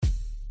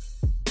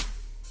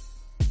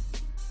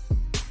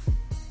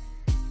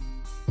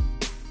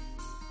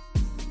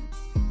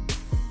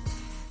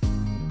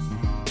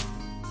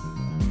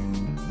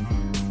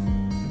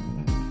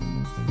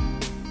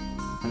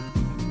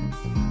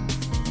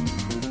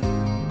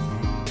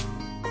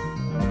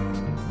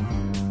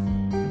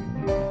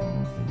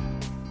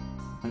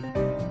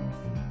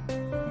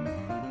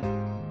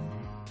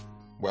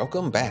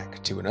Welcome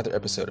back to another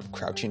episode of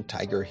Crouching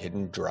Tiger,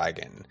 Hidden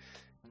Dragon.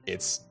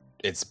 It's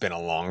been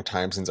a long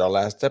time since our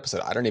last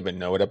episode. I don't even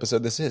know what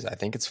episode this is. I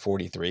think it's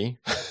 43.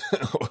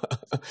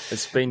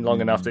 It's been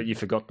long enough that you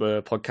forgot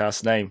the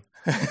podcast name.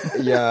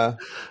 Yeah.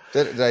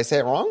 Did I say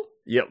it wrong?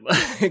 Yep.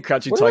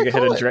 Crouching What do I Tiger,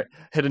 call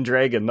Hidden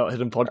Dragon, not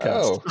Hidden Podcast.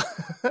 Oh.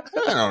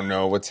 I don't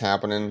know what's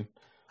happening.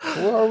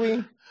 Where are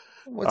we?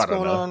 What's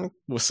going on?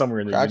 We're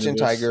somewhere in the Crouching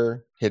universe.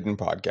 Tiger, Hidden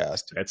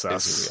Podcast. That's is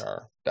us. who we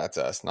are. That's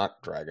us,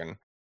 not Dragon.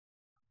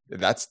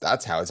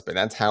 That's how it's been.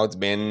 That's how it's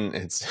been.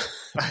 It's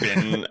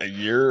been a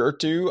year or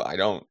two. I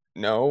don't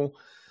know.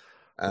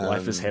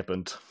 Life has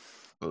happened.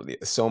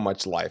 So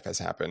much life has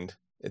happened.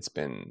 It's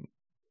been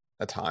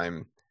a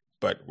time,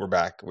 but we're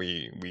back.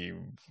 We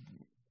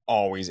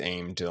always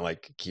aim to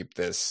like keep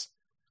this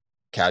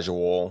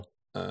casual,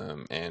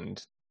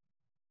 and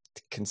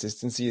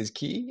consistency is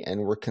key.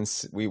 And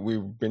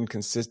we've been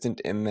consistent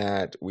in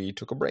that we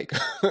took a break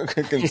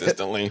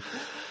consistently.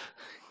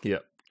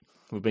 Yep.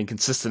 We've been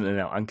consistent in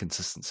our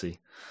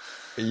inconsistency.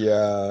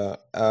 Yeah.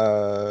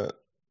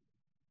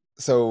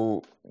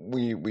 So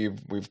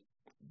we've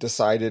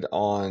decided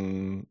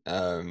on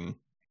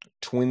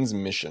Twins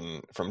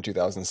Mission from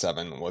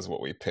 2007 was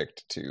what we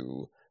picked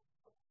to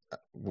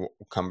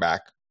come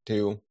back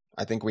to.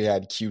 I think we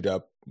had queued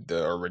up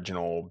the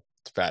original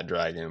Fat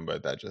Dragon,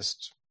 but that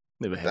just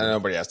Never had.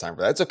 nobody has time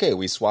for that. It's okay.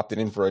 We swapped it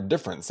in for a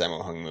different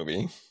Sammo Hung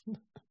movie.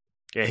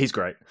 Yeah, he's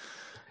great.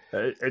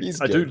 He's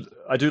I good.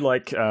 do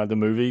like the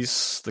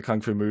movies, the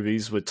kung fu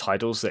movies with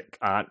titles that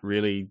aren't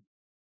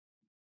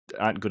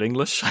good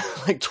English,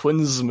 like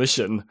Twins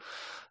Mission.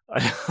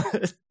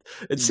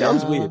 It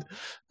sounds weird.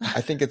 I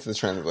think it's the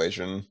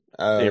translation.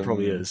 Yeah, it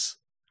probably is.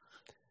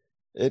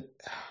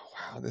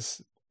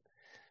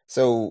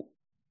 So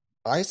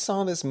I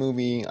saw this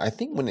movie, I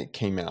think when it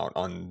came out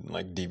on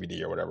like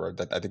DVD or whatever.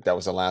 I think that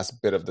was the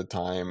last bit of the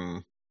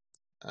time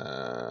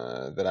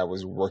that I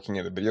was working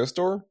at a video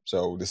store.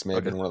 So this may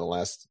have been one of the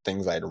last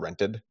things I had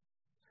rented.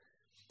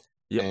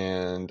 Yep.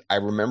 And I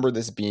remember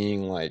this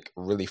being like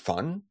really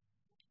fun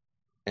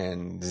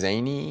and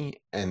zany.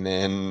 And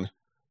then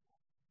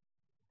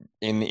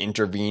in the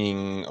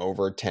intervening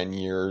over 10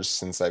 years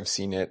since I've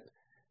seen it,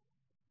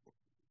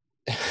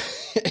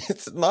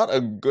 it's not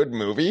a good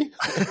movie.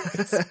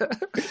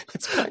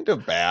 It's kind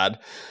of bad.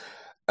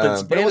 But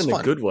it's but bad it was in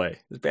fun. a good way.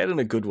 It's bad in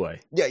a good way.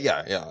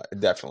 Yeah,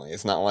 definitely.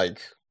 It's not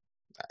like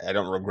I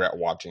don't regret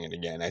watching it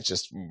again. It's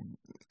just,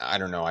 I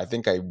don't know. I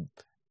think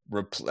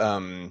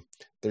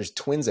there's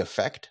Twins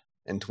Effect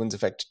and Twins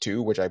Effect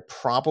 2, which I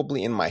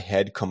probably in my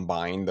head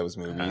combined those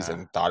movies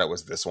and thought it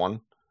was this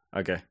one.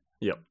 Okay.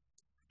 Yep.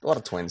 A lot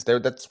of twins.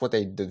 That's what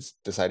they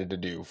decided to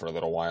do for a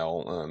little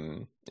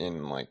while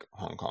in like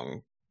Hong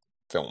Kong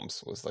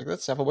films. Was like,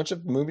 let's have a bunch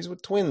of movies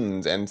with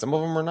twins, and some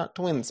of them are not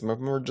twins. Some of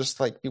them are just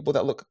like people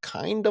that look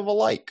kind of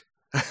alike.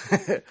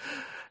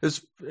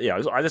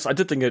 I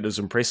did think it was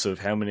impressive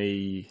how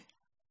many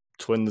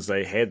twins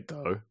they had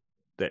though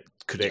that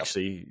could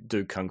actually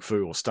do kung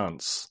fu or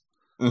stunts.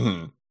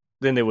 Mm-hmm.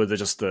 Then there were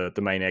just the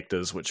main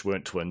actors which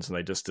weren't twins, and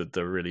they just did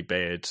the really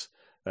bad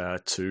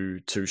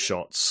two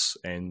shots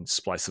and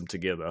splice them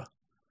together.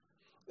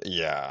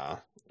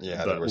 Yeah,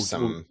 but there was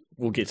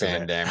we'll get to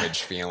fan that.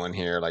 damage feeling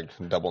here, like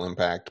double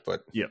impact.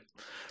 But yeah,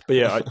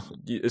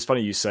 it's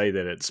funny you say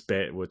that it's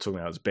bad. We're talking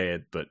about it's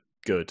bad, but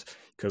good,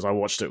 because I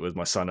watched it with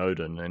my son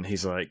Odin, and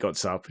he's like,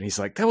 got up and he's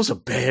like, "That was a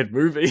bad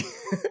movie."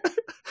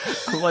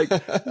 I'm like,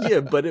 yeah,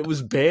 but it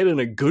was bad in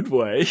a good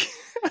way.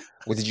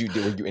 What did you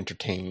do? Were you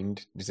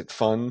entertained? Was it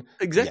fun?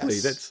 Exactly.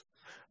 Yes.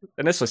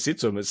 That's what I said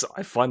to him.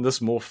 I found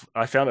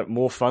it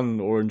more fun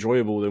or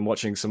enjoyable than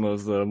watching some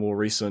of the more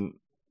recent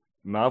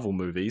Marvel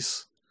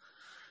movies.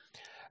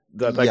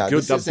 They're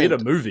good. They're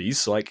better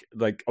movies. Like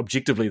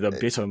objectively, they're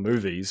better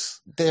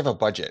movies. They have a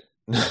budget.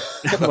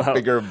 A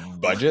bigger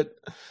budget,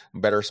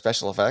 better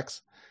special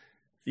effects.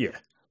 Yeah.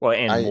 Well,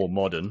 and more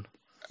modern.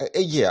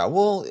 Yeah.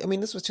 Well, I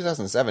mean, this was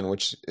 2007,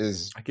 which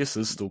is, I guess,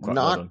 is still quite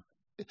modern.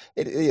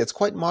 It's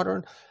quite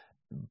modern.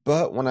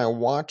 But when I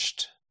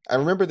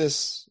remember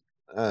this.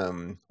 I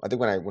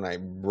think when I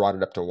brought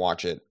it up to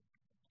watch it,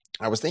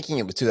 I was thinking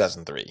it was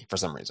 2003 for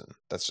some reason.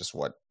 That's just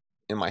what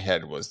in my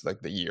head was like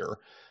the year.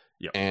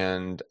 Yep.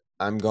 And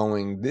I'm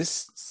going,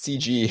 this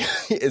CG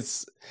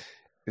is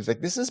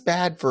like, this is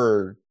bad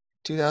for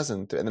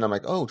 2003. And then I'm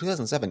like, oh,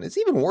 2007. It's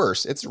even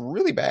worse. It's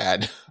really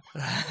bad.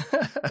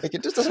 Like,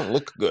 it just doesn't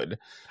look good.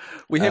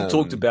 We have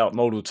talked about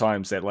multiple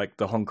times that like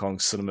the Hong Kong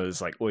cinema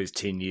is like always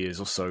 10 years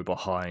or so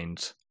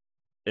behind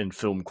in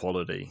film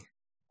quality.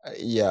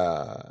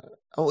 Yeah.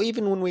 Oh,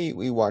 even when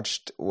we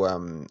watched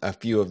a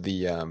few of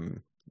the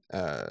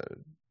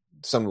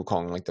Sun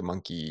Wukong, like the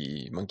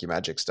monkey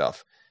magic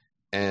stuff,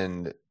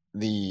 and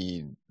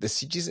the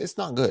CG, it's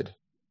not good.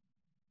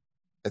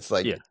 It's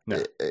like,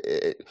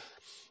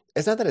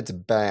 it's not that it's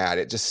bad;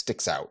 it just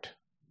sticks out.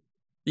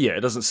 Yeah,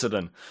 it doesn't sit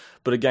in.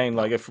 But again,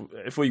 like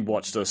if we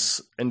watched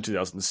this in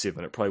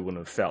 2007, it probably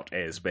wouldn't have felt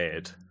as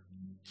bad.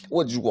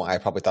 Which is why I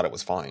probably thought it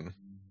was fine.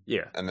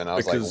 Yeah, and then I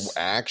was like, well,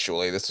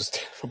 actually, this was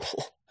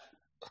terrible.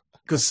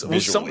 Because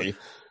visually,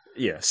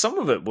 Yeah, some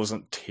of it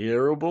wasn't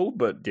terrible,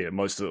 but yeah,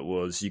 most of it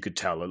was. You could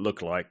tell it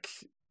looked like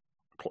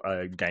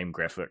game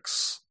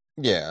graphics.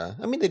 Yeah,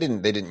 I mean they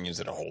didn't use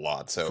it a whole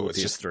lot, so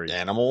it's just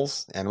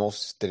animals.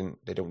 Animals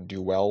don't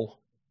do well.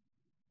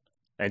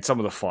 And some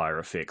of the fire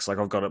effects, like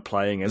I've got it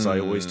playing as I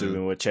always do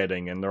when we're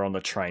chatting, and they're on the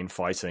train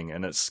fighting,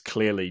 and it's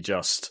clearly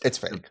just it's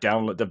fake. They've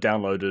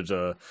downloaded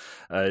a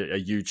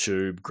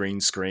YouTube green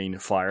screen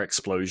fire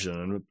explosion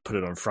and put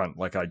it on front,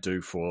 like I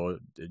do for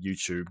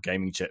YouTube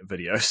gaming chat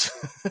videos.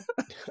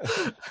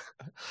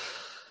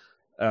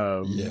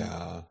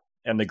 Yeah,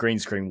 and the green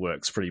screen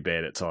works pretty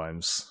bad at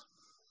times.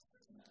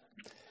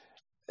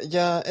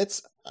 Yeah,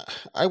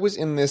 I was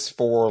in this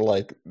for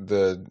like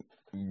the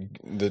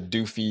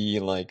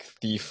doofy like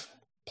thief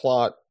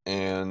plot,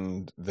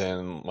 and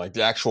then like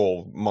the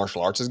actual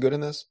martial arts is good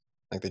in this.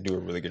 Like they do a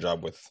really good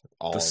job with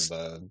all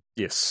the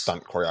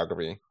stunt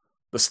choreography.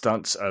 The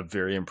stunts are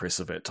very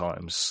impressive at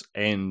times.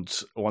 And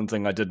one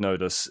thing I did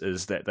notice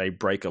is that they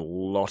break a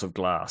lot of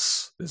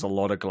glass. There's a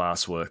lot of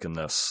glass work in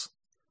this.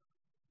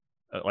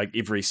 Like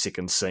every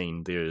second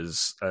scene,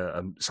 there's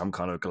some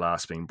kind of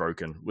glass being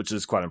broken, which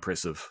is quite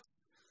impressive.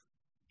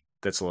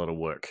 That's a lot of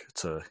work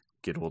to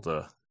get all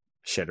the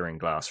shattering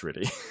glass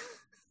ready.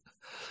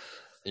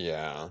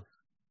 Yeah.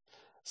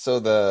 So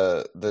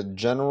the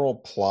general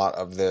plot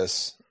of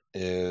this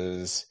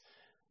is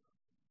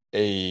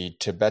a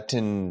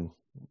Tibetan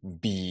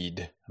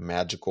bead,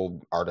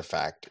 magical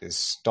artifact, is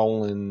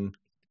stolen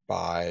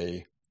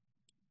by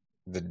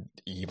the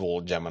evil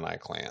Gemini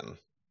clan.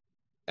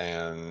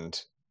 And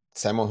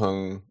Sammo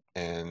Hung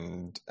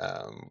and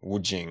Wu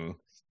Jing,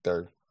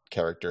 their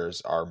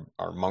characters are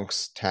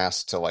monks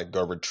tasked to like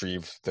go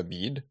retrieve the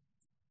bead.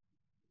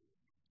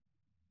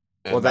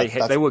 And well,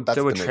 they were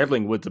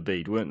traveling with the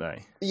bead, weren't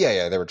they?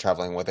 Yeah, they were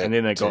traveling with it, and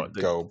then they got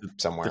go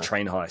somewhere. The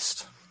train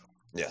heist.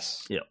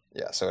 Yes. Yeah.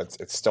 So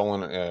it's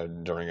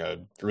stolen during a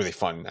really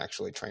fun,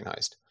 actually, train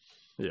heist.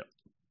 Yeah.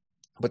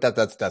 But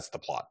that's the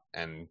plot,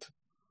 and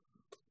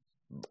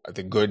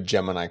the good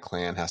Gemini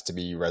clan has to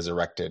be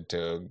resurrected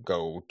to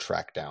go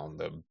track down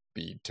the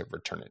bead to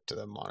return it to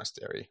the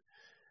monastery.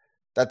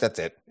 That's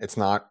it. It's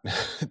not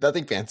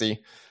nothing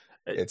fancy.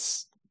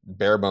 It's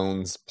bare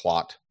bones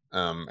plot.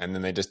 And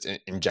then they just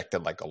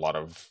injected like a lot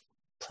of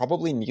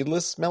probably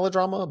needless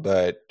melodrama,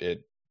 but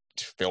it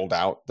filled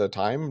out the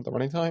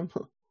running time.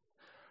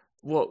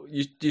 Well,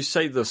 you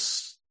say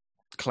this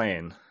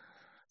clan.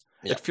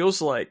 Yeah. It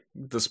feels like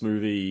this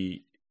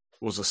movie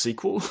was a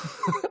sequel.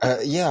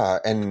 Yeah,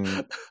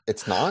 and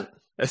it's not.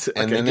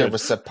 And then there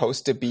was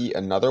supposed to be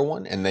another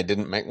one, and they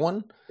didn't make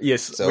one.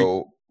 Yes,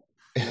 so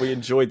we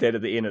enjoyed that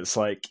at the end. It's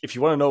like, if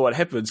you want to know what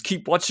happens,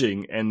 keep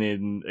watching, and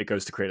then it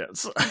goes to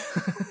credits.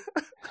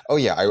 Oh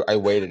yeah, I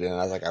waited, and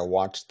I was like, I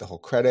watched the whole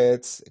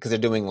credits because they're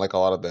doing like a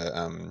lot of the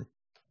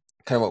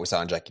kind of what we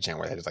saw in Jackie Chan,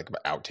 where they had like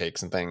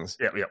outtakes and things.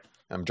 Yeah.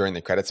 During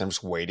the credits, I'm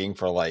just waiting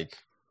for like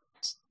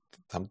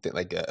something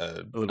like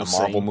a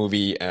Marvel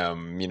movie.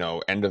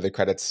 End of the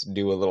credits,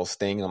 do a little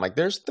sting. And I'm like,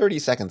 there's 30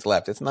 seconds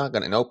left. It's not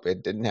gonna. Nope,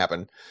 it didn't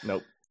happen.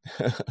 Nope.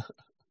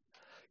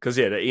 Because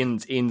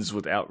the ends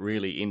without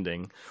really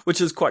ending,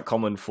 which is quite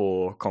common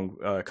for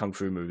kung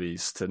fu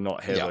movies to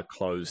not have a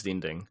closed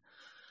ending.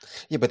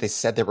 Yeah, but they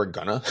said they were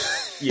gonna.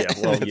 Yeah,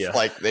 well, it's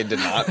like they did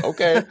not.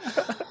 Okay.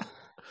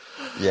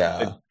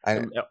 Yeah.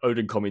 And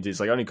Odin commented,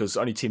 like, only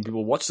 10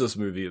 people watched this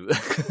movie.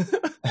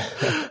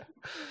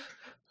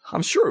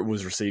 I'm sure it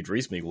was received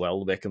reasonably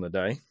well back in the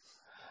day.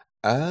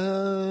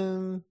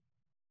 I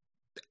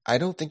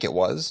don't think it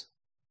was.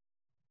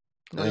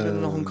 Not even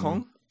in Hong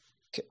Kong?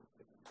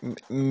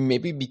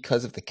 Maybe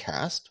because of the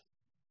cast.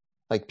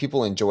 Like,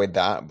 people enjoyed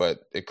that,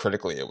 but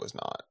critically it was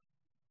not.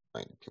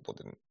 Like, people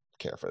didn't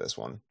care for this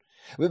one.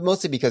 But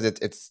mostly because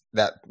it's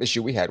that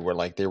issue we had where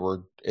like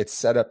it's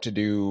set up to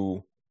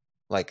do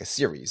like a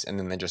series, and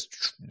then they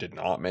just did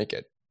not make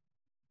it.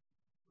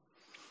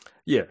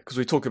 Yeah, because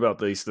we talk about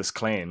this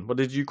clan. What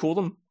did you call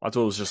them? I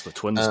thought it was just the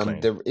Twins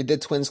clan. The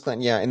Twins clan,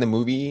 yeah. In the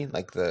movie,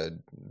 like the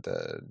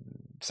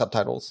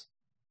subtitles,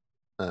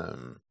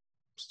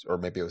 or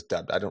maybe it was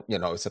dubbed. I don't, it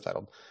was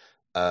subtitled.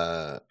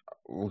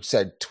 We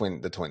said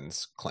the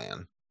Twins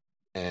clan.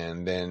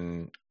 And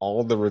then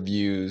all the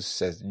reviews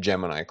says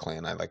Gemini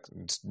clan. I like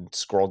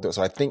scrolled through.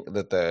 So I think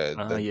that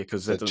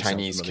the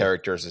Chinese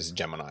characters is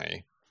Gemini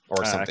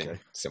or something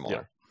similar.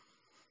 Yeah.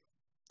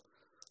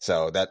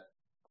 So that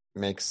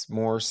makes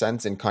more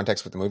sense in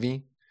context with the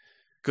movie.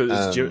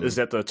 Is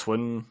that the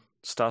twin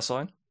star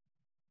sign?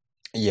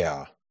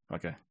 Yeah.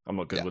 Okay. I'm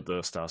not good with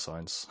the star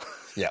signs.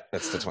 Yeah,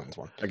 that's the twins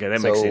one. Okay,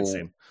 that makes sense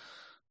then.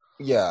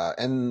 Yeah,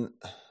 and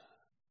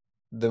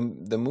the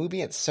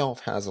movie itself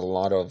has a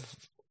lot of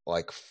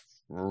like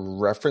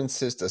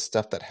references to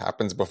stuff that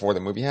happens before the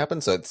movie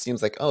happens, so it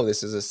seems like, oh,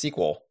 this is a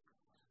sequel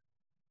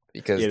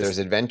because there's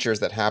adventures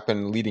that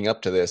happen leading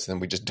up to this,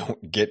 and we just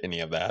don't get any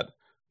of that.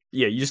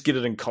 Yeah, you just get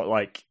it in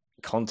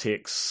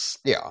context.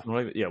 Yeah,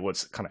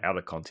 what's kind of out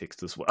of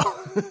context as well.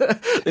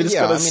 They just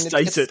gotta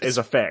state it as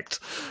a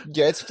fact.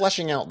 Yeah, it's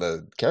fleshing out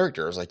the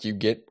characters. Like you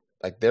get,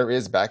 like there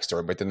is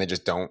backstory, but then they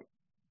just don't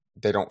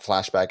they don't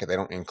flashback it. They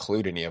don't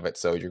include any of it.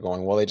 So you're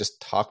going, well, they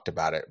just talked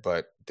about it,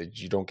 but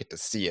you don't get to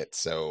see it.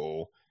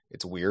 So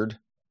it's weird.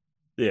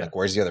 Yeah. Like,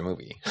 where's the other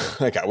movie?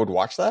 Like, I would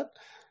watch that.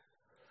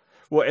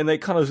 Well, and they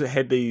kind of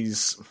had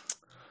these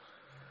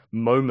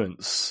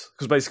moments,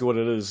 because basically what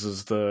it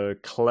is the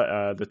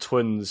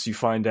twins, you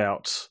find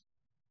out,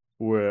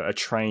 were a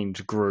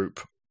trained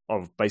group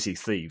of basically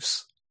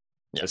thieves.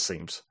 It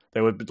seems they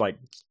were like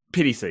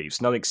petty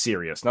thieves, nothing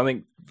serious,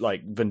 nothing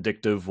like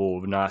vindictive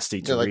or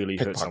nasty to really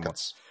hurt someone.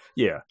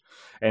 Yeah,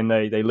 and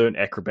they learned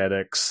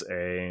acrobatics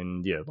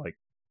and like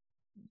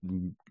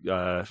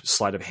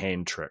sleight of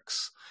hand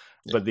tricks.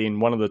 Yeah. But then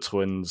one of the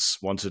twins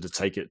wanted to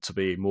take it to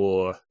be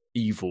more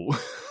evil.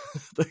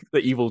 the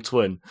evil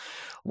twin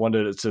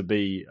wanted it to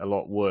be a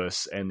lot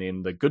worse, and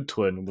then the good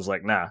twin was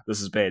like, nah,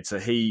 this is bad. So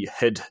he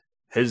hid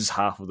his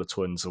half of the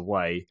twins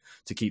away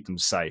to keep them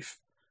safe.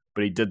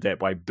 But he did that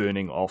by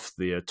burning off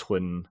their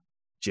twin,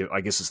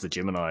 I guess it's the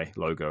Gemini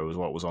logo is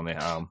what was on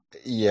their arm.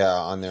 Yeah,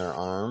 on their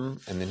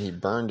arm. And then he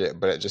burned it,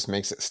 but it just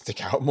makes it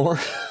stick out more.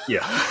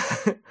 Yeah.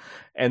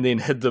 And then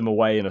hid them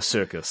away in a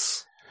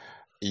circus.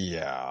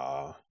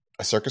 Yeah.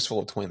 A circus full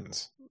of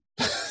twins.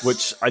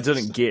 Which I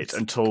didn't get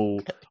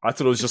until I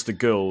thought it was just the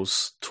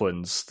girls'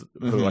 twins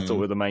who I thought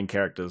were the main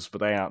characters, but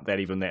they aren't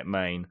that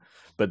main.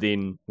 But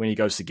then when he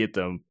goes to get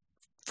them,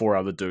 4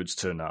 other dudes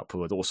turn up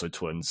who are also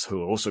twins,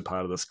 who are also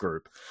part of this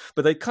group.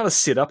 But they kind of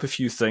set up a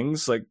few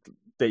things like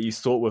that you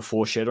thought were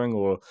foreshadowing,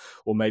 or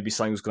maybe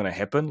something was going to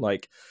happen.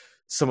 Like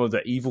some of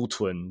the evil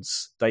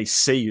twins, they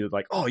see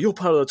like, oh, you're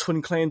part of the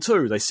twin clan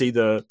too. They see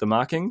the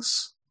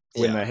markings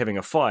when they're having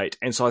a fight.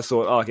 And so I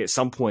thought, oh, okay, at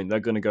some point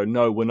they're going to go,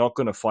 no, we're not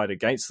going to fight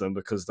against them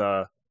because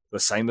they're the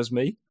same as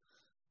me.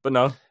 But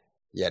no.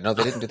 Yeah, no,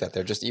 they didn't do that.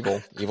 They're just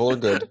evil. Evil or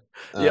good.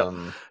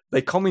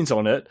 They comment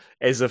on it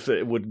as if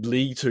it would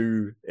lead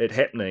to it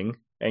happening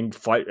and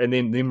fight, and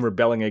then them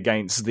rebelling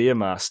against their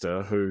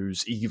master,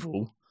 who's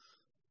evil.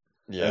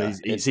 Yeah,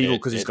 he's evil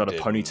because he's got a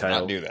ponytail.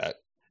 Not do that.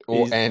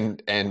 Well,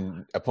 and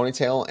a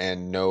ponytail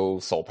and no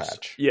soul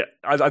patch. Yeah,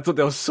 I thought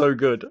that was so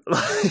good.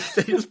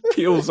 He just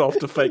peels off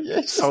the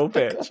fake soul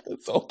patch.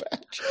 Soul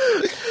patch.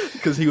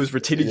 Because he was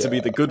pretending to be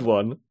the good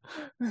one.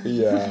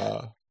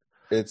 Yeah.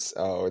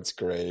 It's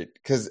great.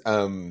 Because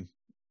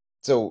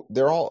so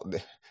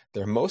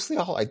they're mostly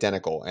all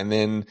identical. And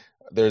then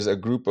there's a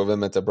group of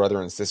them, it's a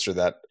brother and sister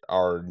that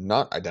are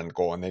not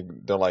identical, and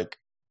they're like,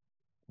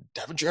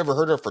 haven't you ever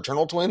heard of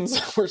fraternal twins?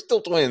 We're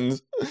still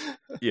twins.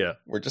 Yeah.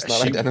 We're just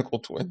not identical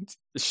twins.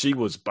 She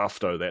was buff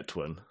though, that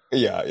twin.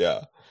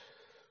 Yeah.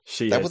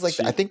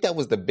 I think that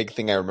was the big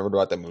thing I remembered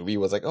about the movie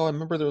was like, oh, I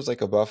remember there was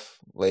like a buff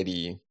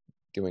lady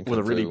doing kung fu.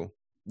 With a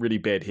really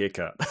bad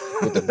haircut.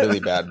 With a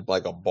really bad,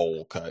 like a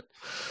bowl cut.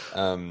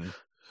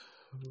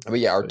 But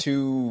yeah, our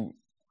two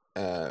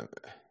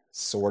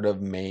sort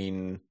of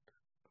the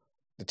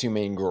two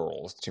main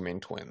girls, two main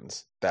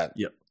twins that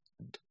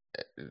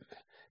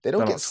they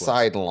don't get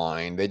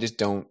sidelined. They just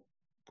don't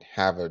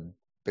have a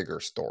bigger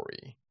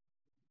story.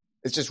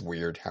 It's just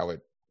weird how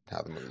the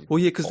movie. Well,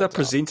 yeah, because they're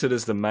presented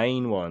as the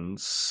main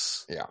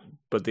ones. Yeah,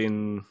 but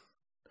then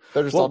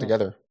they're just all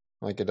together.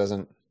 Like it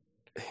doesn't.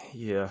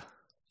 Yeah,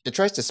 it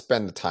tries to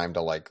spend the time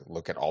to like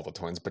look at all the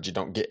twins, but you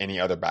don't get any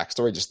other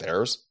backstory, just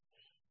theirs.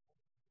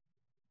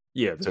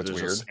 Yeah, so it's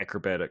weird.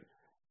 Acrobatic.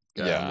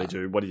 They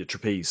do. What are you,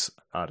 trapeze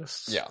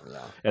artists? Yeah.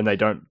 And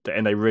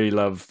they really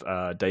love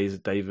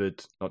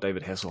David, not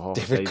David Hasselhoff.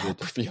 David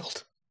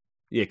Copperfield.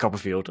 Yeah,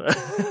 Copperfield.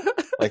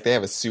 Like they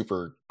have a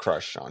super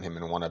crush on him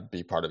and want to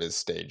be part of his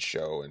stage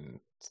show, and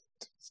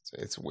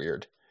it's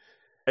weird.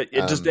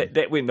 It just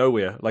that went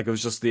nowhere. Like it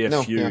was just their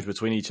feud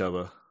between each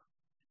other.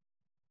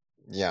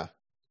 Yeah.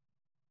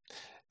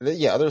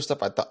 Yeah, other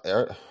stuff I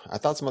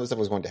thought some other stuff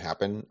was going to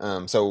happen.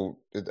 So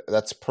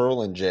that's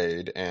Pearl and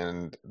Jade,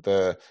 and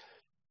the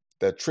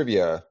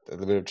trivia,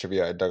 the bit of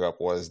trivia I dug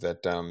up was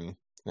that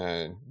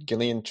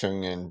Gillian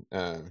Chung and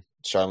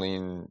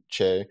Charlene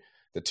Che,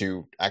 the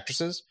two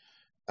actresses,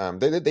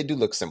 they do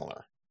look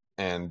similar,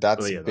 and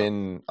that's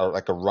been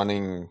like a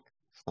running,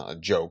 not a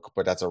joke,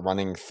 but that's a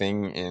running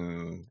thing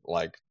in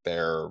like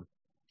their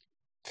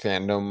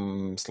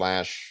fandom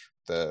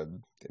 / the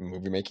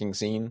movie making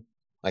scene.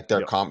 Like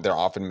they're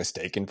often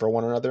mistaken for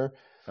one another.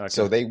 Okay.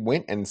 So they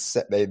went and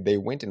they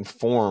went and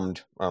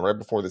formed right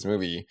before this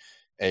movie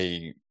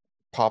a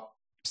pop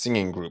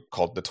singing group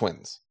called the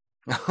Twins,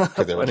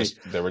 because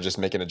they were just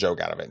making a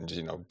joke out of it,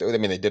 and I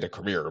mean they did a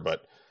career,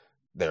 but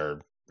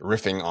they're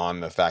riffing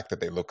on the fact that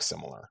they look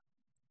similar.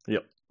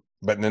 Yep.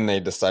 But then they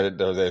decided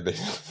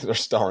they're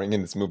starring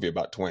in this movie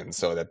about twins,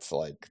 so that's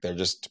like they're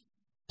just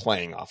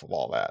playing off of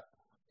all that.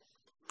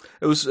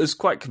 It's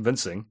quite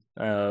convincing.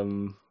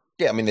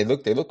 Yeah, I mean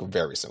they look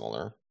very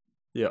similar.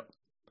 Yeah.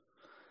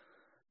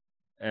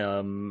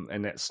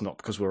 And that's not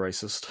because we're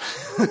racist.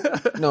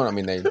 No, I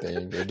mean they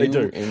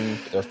do in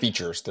their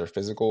features, their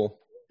physical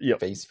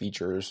face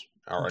features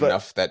are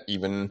enough that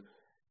even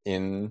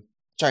in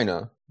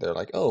China they're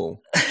like,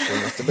 oh,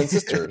 they must have been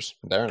sisters.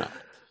 They're not.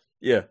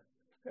 Yeah,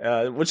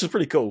 which is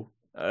pretty cool.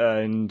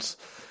 And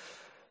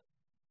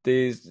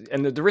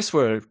the rest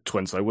were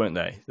twins, though, weren't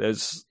they?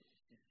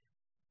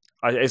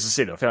 as I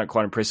said, I found it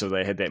quite impressive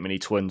they had that many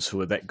twins who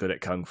were that good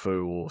at kung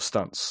fu or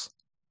stunts.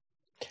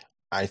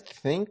 I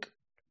think,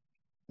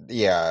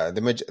 yeah,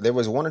 there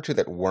was one or two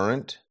that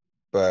weren't,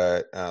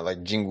 but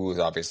like Jingwu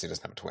obviously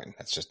doesn't have a twin.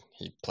 That's just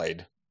he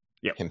played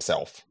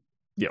himself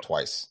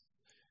twice.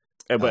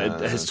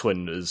 But his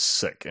twin is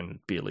sick and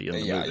barely in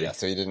the movie. Yeah,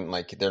 so he didn't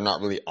they're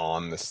not really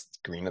on the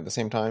screen at the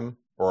same time,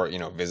 or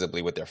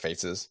visibly with their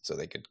faces, so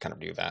they could kind of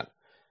do that.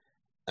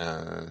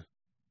 I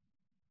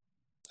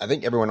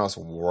think everyone else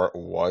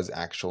was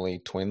actually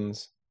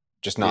twins,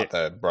 just not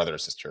the brother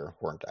and sister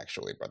weren't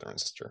actually brother and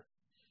sister.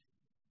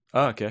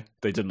 Oh, okay.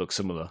 They did look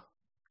similar.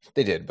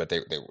 They did, but they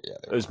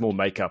it was more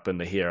makeup in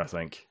the hair, I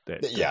think.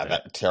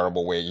 That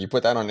terrible wig. You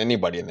put that on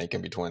anybody and they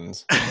can be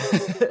twins.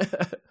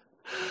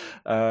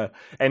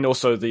 And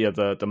also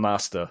the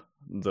master,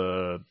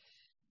 the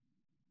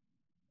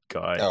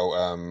guy.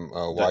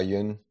 Wai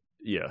Yun.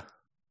 Yeah.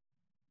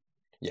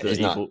 Yeah, he's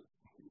evil.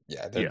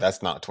 Not. Yeah,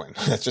 that's not a twin.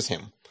 That's just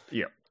him.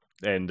 Yeah.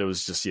 And it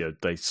was just,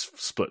 they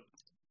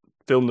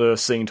filmed the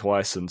scene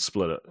twice and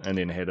split it, and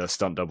then had a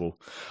stunt double.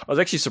 I was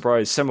actually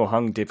surprised. Sammo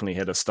Hung definitely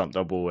had a stunt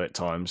double at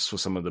times for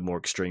some of the more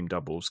extreme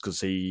doubles, because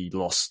he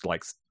lost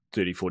like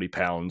 30, 40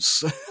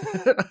 pounds.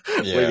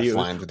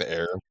 Flying through the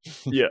air.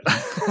 Yeah.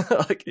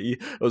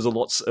 It was a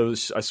lot.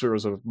 I swear it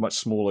was a much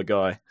smaller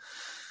guy.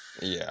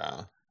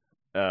 Yeah.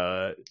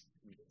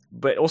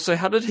 But also,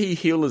 how did he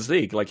heal his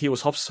leg? Like, he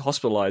was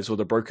hospitalized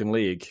with a broken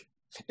leg.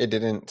 It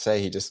didn't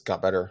say. He just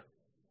got better.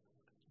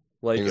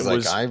 Like, he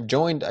was I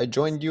joined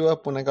you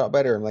up when I got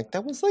better. I'm like,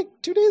 that was like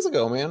 2 days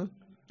ago, man.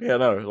 Yeah,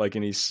 no, like,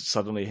 and he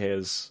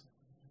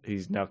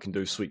now can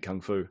do sweet kung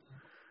fu.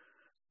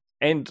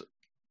 And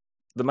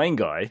the main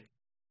guy,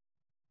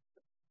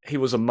 he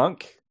was a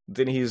monk.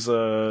 Then he's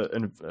a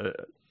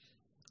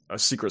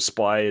secret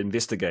spy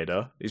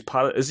investigator. He's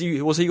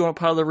was he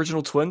part of the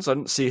original twins? I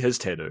didn't see his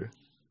tattoo.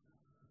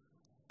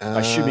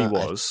 I assume he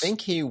was. I think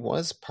he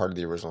was part of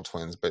the original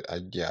twins, but I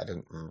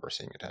didn't remember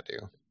seeing a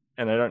tattoo.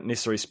 And they don't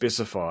necessarily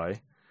specify.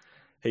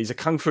 He's a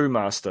kung fu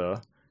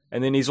master,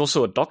 and then he's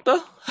also a doctor.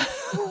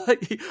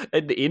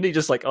 At the end, he's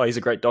just like, he's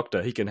a great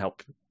doctor. He can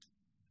help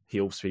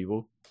heal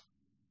people.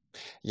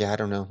 Yeah, I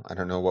don't know. I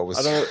don't know what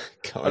was. I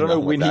don't know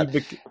when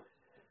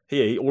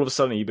he all of a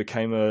sudden he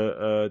became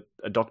a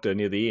doctor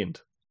near the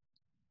end.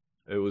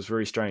 It was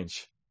very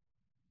strange.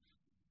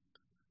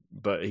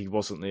 But he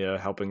wasn't there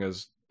helping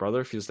his brother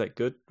if he was that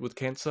good with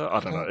cancer. I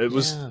don't know. It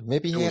was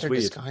maybe he had a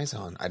disguise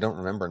on. I don't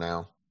remember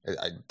now.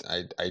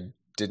 I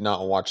did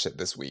not watch it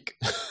this week.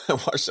 I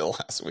watched it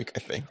last week, I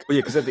think. Well,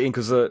 yeah, because at the end,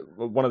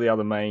 one of the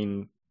other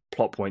main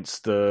plot points,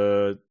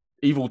 the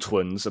evil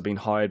twins have been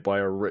hired by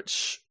a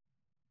rich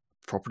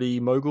property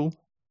mogul.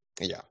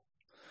 Yeah.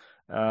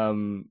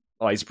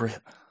 He's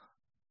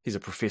a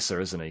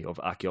professor, isn't he, of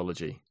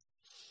archaeology,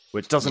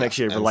 which doesn't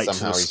actually relate to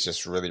somehow he's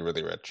just really,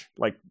 really rich.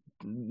 Like,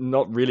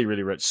 not really,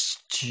 really rich,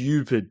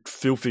 stupid,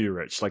 filthy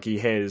rich. Like, he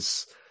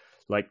has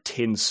like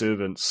 10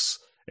 servants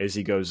as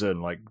he goes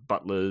in, like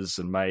butlers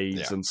and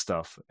maids and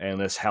stuff, and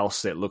this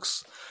house that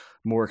looks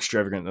more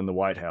extravagant than the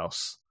White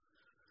House.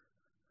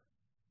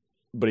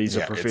 But he's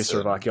a professor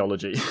of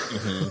archaeology.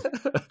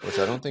 Mm-hmm. Which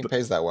I don't think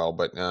pays that well,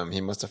 but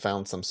he must have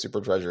found some super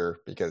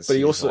treasure because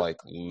he's also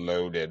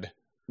loaded.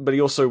 But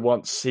he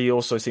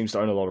also seems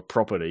to own a lot of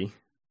property,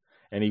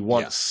 and he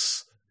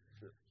wants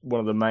one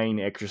of the main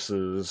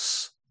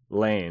actresses'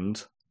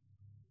 land,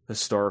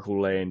 historical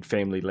land,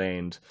 family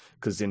land,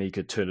 because then he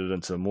could turn it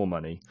into more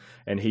money.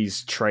 And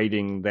he's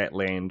trading that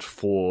land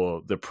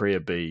for the prayer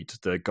bead,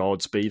 the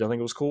God's bead, I think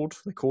it was called.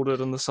 They called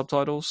it in the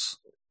subtitles.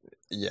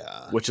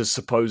 Yeah. Which is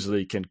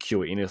supposedly can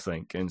cure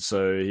anything. And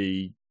so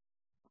he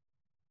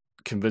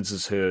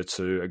convinces her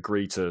to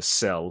agree to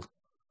sell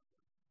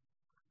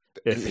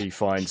if he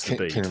finds the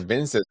bead.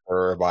 Convinces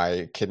her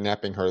by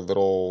kidnapping her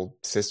little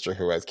sister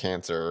who has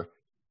cancer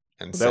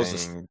and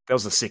saying... That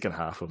was the second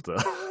half of the,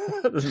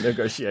 the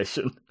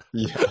negotiation.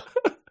 Yeah.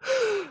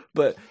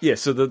 But yeah,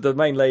 so the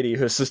main lady,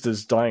 her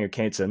sister's dying of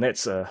cancer, and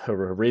that's her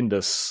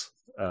horrendous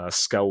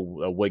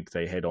skull wig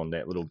they had on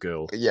that little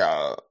girl.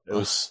 Yeah.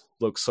 It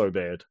looks so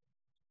bad.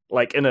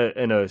 Like in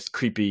a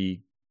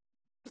creepy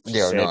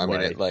sad way,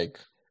 mean it like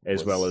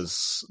as well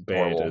as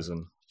bad horrible. as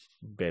in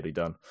badly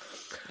done.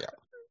 Yeah.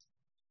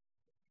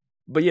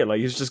 But yeah,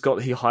 like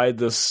he hired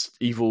this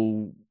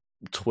evil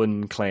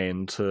twin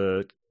clan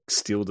to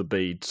steal the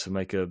bead to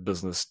make a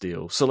business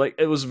deal. So like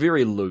it was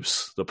very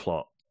loose, the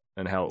plot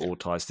and how it all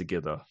ties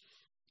together.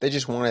 They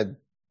just wanted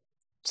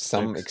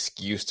some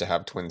excuse to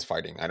have twins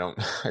fighting. I don't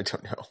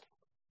know.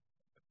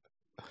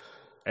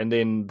 And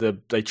then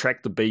they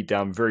track the bead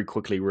down very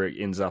quickly where it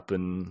ends up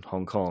in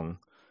Hong Kong,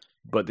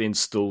 but then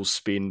still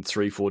spend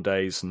 3-4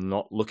 days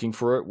not looking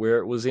for it where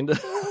it was ended.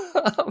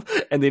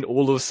 And then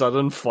all of a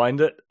sudden find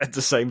it at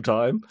the same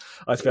time.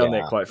 I found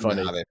that quite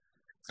funny.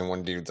 And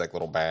one dude's like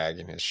little bag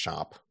in his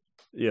shop.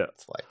 Yeah.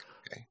 It's like,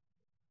 okay.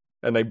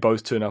 And they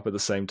both turn up at the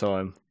same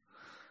time.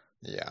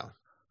 Yeah.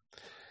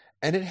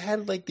 And it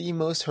had like the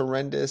most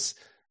horrendous,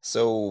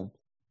 so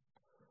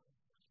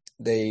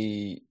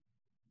the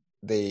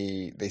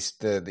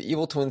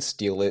evil twins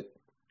steal it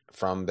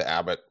from the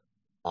abbot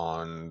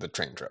on the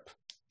train trip.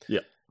 Yeah.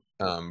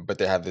 But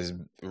they have this,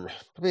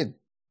 probably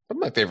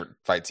my favorite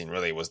fight scene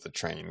really was the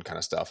train kind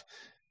of stuff.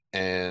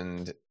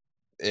 And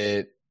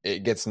it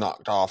gets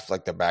knocked off,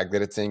 like the bag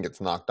that it's in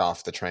gets knocked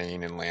off the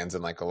train and lands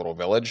in like a little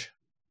village.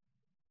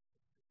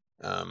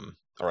 Or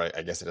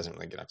I guess it doesn't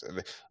really get up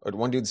to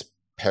one dude's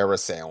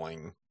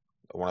parasailing.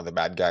 One of the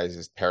bad guys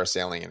is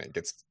parasailing and it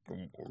gets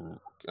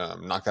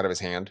knocked out of his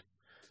hand.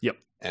 Yep.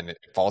 And it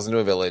falls into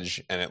a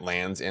village and it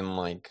lands in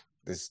like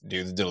this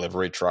dude's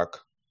delivery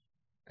truck.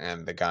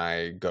 And the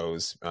guy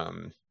goes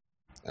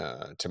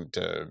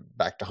to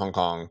back to Hong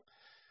Kong,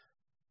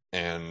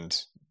 and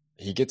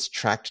he gets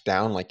tracked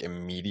down like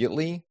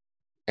immediately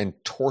and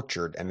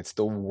tortured, and it's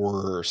the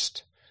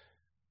worst.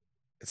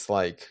 It's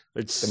like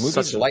the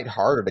movie's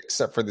lighthearted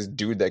except for this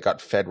dude that got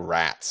fed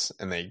rats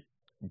and they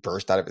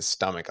burst out of his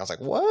stomach. I was like,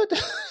 what?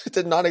 I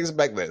did not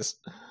expect this.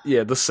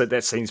 Yeah,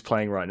 that scene's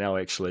playing right now,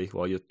 actually,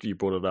 while you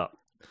brought it up.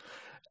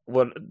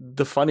 What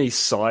the funny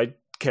side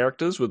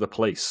characters were the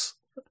police.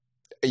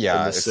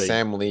 Yeah, it's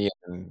Sam Lee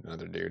and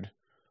another dude.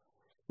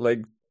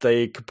 Like,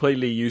 they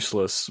completely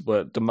useless,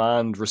 but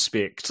demand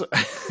respect.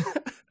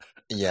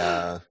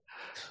 Yeah.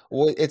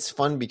 Well, it's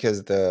fun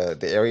because the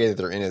area that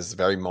they're in is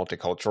very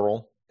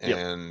multicultural,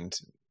 and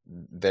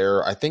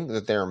I think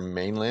that they're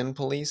mainland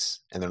police,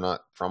 and they're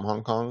not from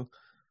Hong Kong.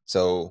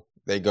 So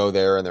they go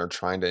there and they're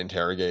trying to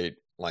interrogate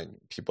like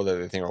people that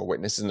they think are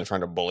witnesses, and they're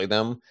trying to bully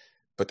them,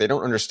 but they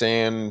don't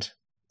understand.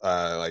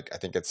 Like I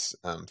think it's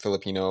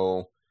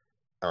Filipino,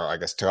 or I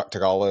guess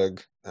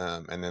Tagalog,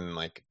 and then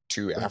like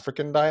 2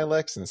 African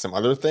dialects and some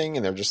other thing,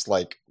 and they're just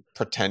like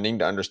pretending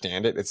to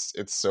understand it.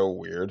 It's so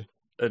weird.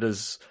 It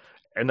is,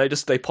 and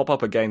they pop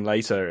up again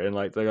later, and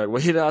like they're like, "We're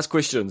here to ask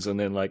questions," and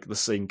then like the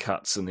scene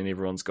cuts, and then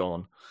everyone's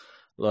gone.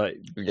 Like,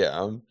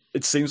 yeah,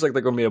 it seems like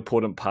they're going to be an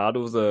important part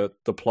of the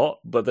plot,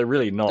 but they're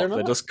really not.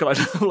 They're just kind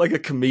of like a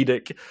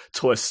comedic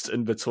twist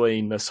in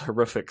between this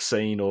horrific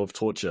scene of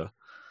torture.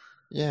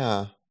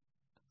 Yeah.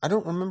 I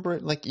don't remember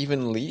it like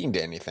even leading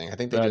to anything. I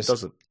think they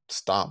just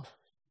stop.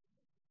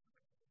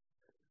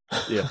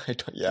 Yeah. I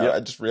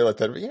just realized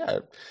that. Yeah,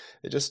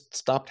 they just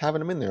stopped having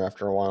them in there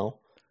after a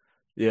while.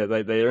 Yeah,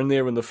 they're in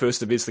there in the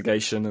first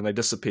investigation and they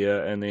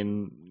disappear, and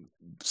then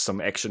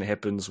some action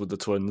happens with the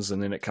twins,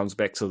 and then it comes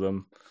back to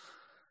them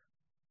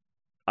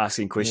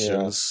asking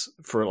questions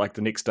for like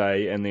the next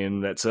day, and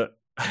then that's it.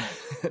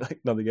 Like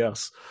nothing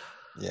else.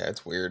 Yeah,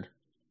 it's weird.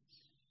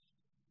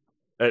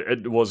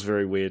 It was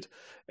very weird.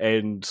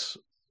 And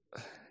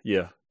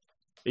yeah,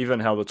 even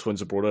how the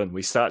twins are brought in.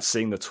 We start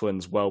seeing the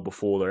twins well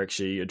before they're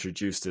actually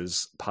introduced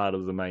as part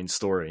of the main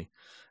story.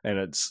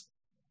 And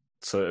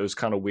so it was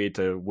kind of weird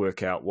to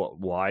work out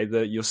why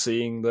you're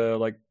seeing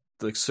the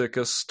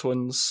circus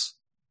twins,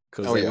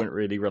 because they weren't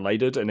really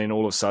related. And then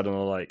all of a sudden,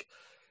 like,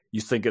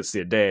 you think it's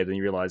their dad, and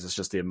you realize it's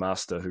just their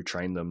master who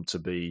trained them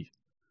to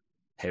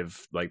have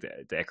like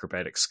the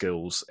acrobatic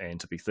skills and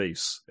to be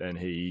thieves. And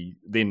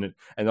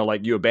they're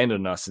like, you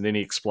abandoned us. And then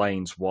he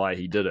explains why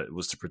he did it. It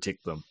was to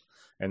protect them.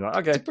 And like,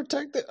 okay, to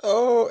protect it.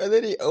 Oh, and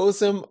then he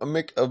owes him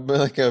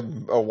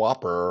a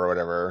Whopper or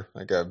whatever,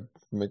 like a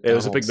McDonald's it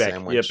was a Big Mac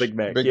sandwich. Yeah, Big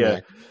Mac.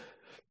 Mac.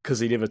 Because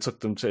he never took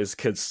them to his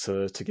kids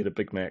to get a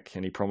Big Mac,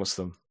 and he promised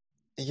them.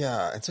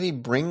 Yeah, and so he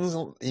brings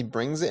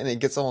it, and it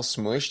gets all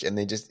smushed, and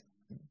they just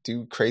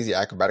do crazy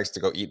acrobatics to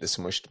go eat the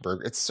smushed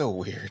burger. It's so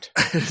weird.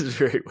 It's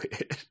very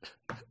weird.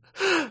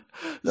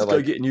 Let's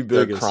go get new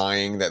burgers. They're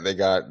crying that they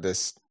got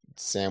this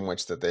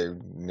sandwich that they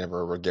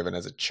never were given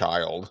as a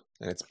child,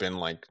 and it's been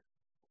like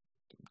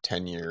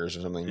 10 years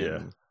or something.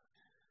 Yeah,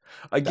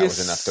 I guess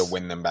was enough to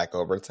win them back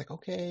over. It's like,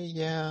 okay,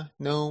 yeah,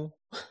 no.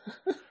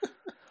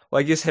 Well,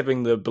 I guess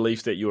having the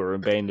belief that you were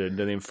abandoned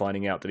and then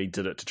finding out that he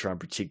did it to try and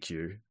protect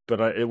you, but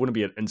it wouldn't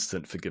be an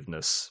instant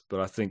forgiveness. But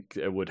I think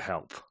it would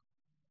help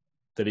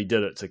that he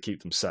did it to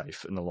keep them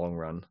safe in the long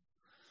run.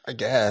 I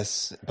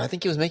guess, but I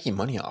think he was making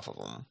money off of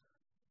them.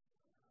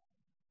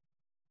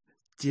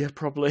 Yeah,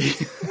 probably.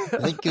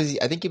 I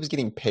think he was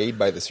getting paid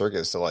by the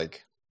circus to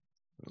like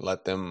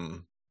let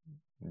them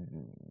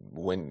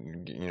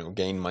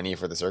gain money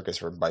for the circus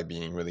by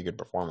being really good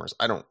performers.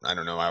 I don't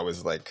know. I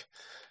was like,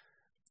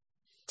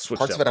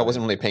 parts of it I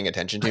wasn't really paying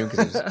attention to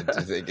because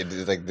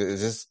it's like,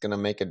 is this gonna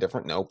make a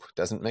difference? Nope,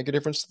 doesn't make a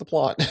difference to the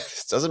plot.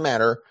 It doesn't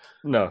matter.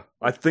 No,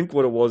 I think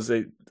what it was,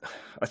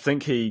 I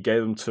think he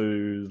gave them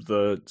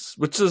to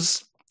which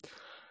is.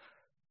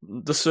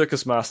 The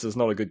circus master is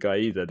not a good guy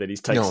either, that he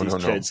takes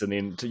these kids and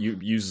then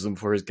uses them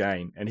for his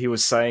gain. And he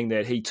was saying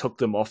that he took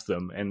them off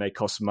them and they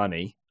cost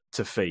money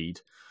to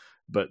feed,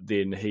 but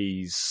then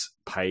he's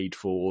paid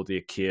for their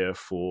care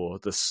for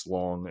this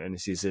long. And he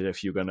says that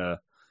if you're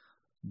gonna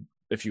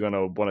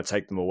want to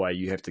take them away,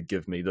 you have to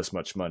give me this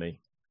much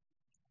money.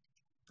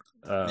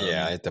 I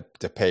have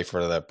to pay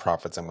for the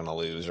profits I'm going to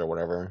lose or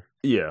whatever.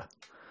 Yeah.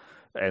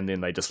 And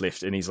then they just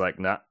left, and he's like,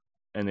 nah.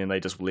 And then they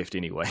just left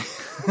anyway.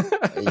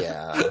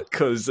 Yeah,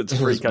 because it's a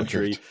free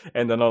country,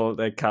 and they're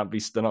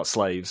not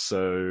slaves,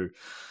 so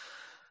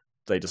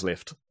they just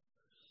left.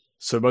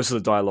 So most of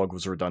the dialogue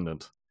was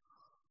redundant.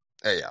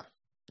 Yeah.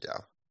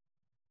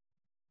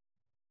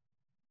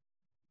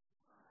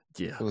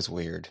 Yeah. It was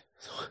weird.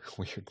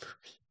 Weird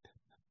movie.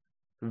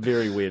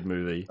 Very weird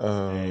movie.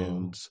 Oh.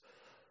 And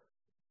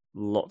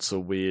lots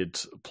of weird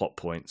plot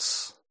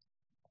points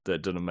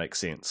that didn't make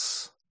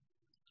sense.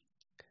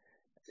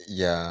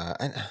 Yeah.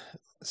 And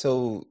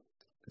so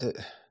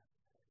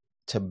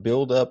to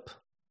build up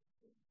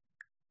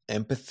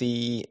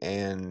empathy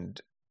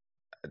and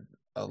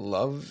a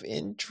love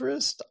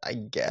interest, I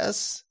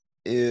guess,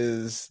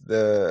 is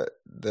the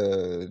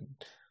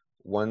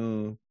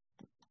one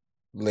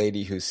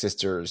lady whose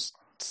sister's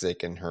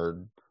sick, and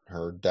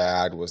her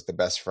dad was the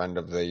best friend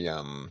of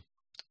the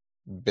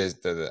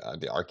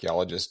the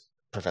archaeologist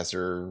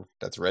professor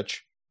that's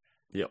rich.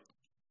 Yep.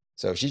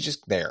 So she's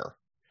just there,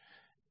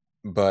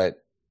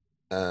 but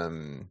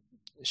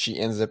she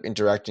ends up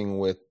interacting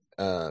with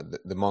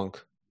the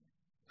monk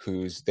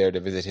who's there to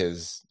visit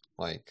his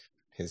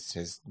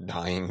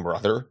dying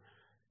brother,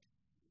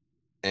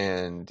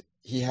 and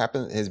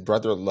his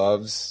brother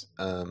loves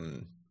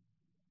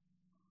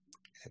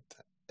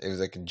it was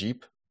like a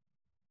Jeep.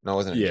 No, it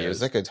wasn't a Jeep. It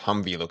was like a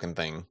Humvee looking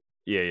thing.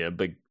 Yeah,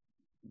 big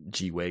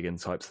G-Wagon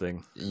type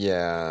thing.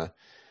 Yeah.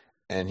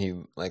 And he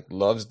like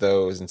loves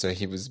those, and so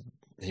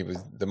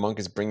the monk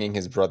is bringing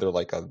his brother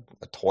like a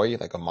toy,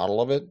 like a model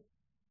of it.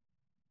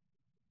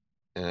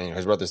 And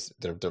his brothers,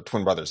 they're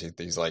twin brothers.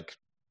 He's like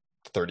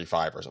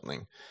 35 or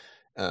something.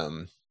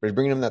 But he's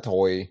bringing him that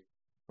toy,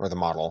 or the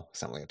model.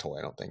 It's not really a toy,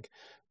 I don't think.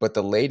 But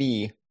the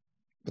lady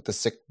with the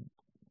sick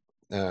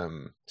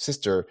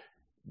sister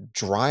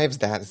drives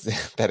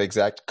that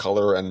exact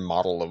color and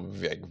model of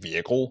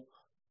vehicle.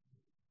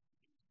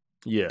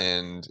 Yeah.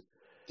 And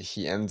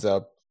he ends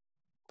up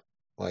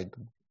like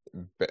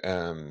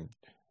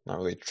not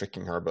really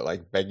tricking her, but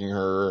like begging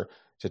her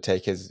to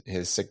take his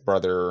sick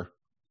brother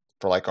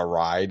for like a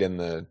ride in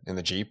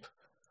the Jeep,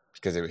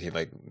 because he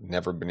like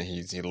never been,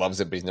 he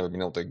loves it, but he's never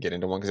been able to get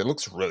into one because it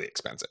looks really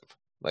expensive.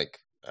 Like,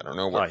 I don't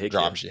know what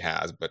job she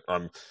has, but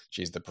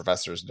she's the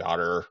professor's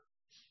daughter,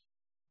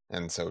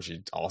 and so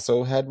she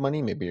also had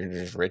money. Maybe you're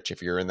just rich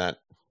if you're in that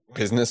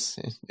business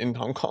in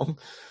Hong Kong.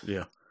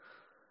 Yeah.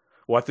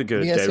 Well, I think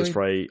her dad was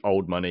probably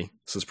old money,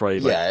 so it's probably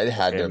it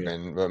had to have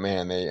been. But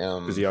man, they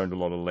because he owned a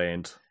lot of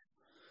land.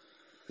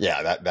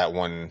 Yeah, that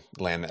one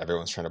land that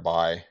everyone's trying to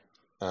buy.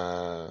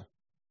 So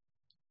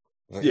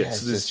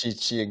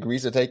she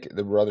agrees to take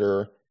the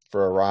brother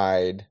for a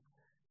ride,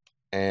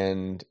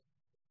 and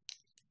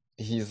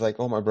he's like,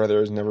 "Oh, my brother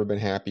has never been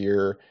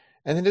happier."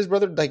 And then his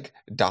brother like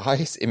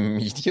dies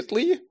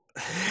immediately.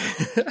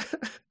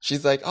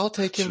 She's like, "I'll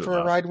take him for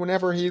a ride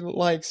whenever he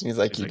likes," and he's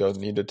like, "You don't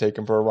need to take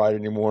him for a ride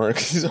anymore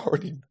because he's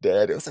already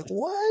dead." It was like,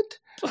 what?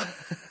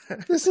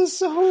 This is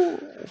so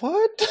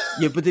what?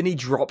 Yeah, but then he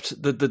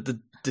dropped the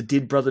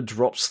dead brother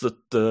drops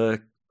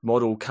the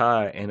model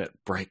car and it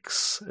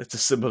breaks. It's to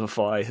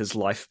simplify his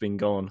life being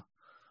gone.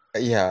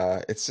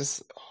 Yeah, it's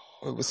just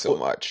it was so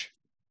much.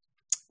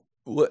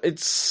 Well,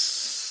 it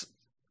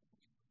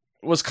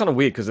was kind of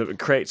weird because it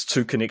creates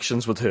two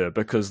connections with her,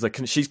 because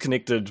she's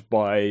connected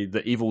by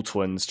the evil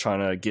twins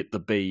trying to get the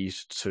bead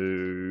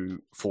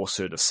to force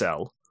her to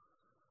sell.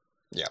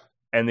 Yeah.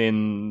 And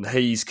then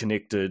he's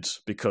connected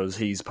because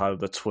he's part of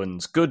the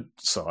twins' good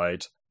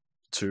side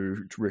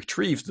to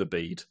retrieve the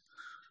bead.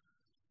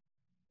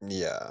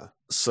 Yeah.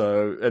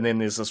 So, and then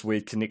there's this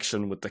weird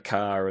connection with the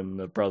car and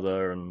the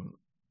brother, and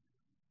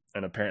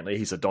apparently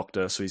he's a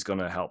doctor, so he's going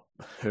to help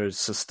her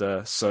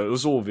sister. So it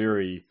was all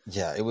very...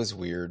 Yeah, it was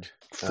weird.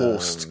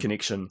 Forced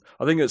connection.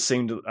 I think it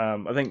seemed...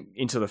 I think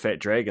Into the Fat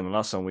Dragon, the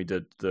last time we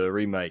did the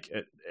remake,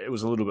 it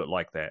was a little bit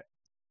like that.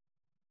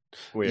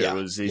 Where it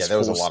was these there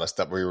was a lot of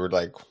stuff where we were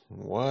like,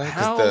 what?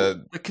 How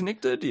they're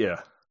connected?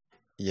 Yeah.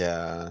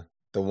 Yeah.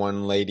 The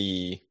one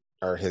lady,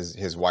 or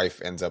his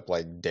wife, ends up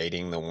like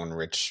dating the one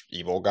rich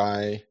evil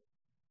guy.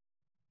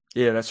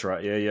 Yeah, that's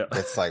right. Yeah.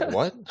 It's like,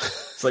 what?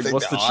 It's like,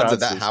 what's the odds chances of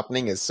that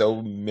happening is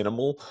so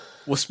minimal.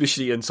 Well,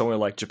 especially in somewhere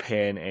like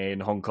Japan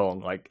and Hong Kong,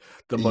 like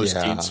the most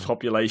dense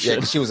population.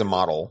 Yeah, she was a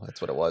model.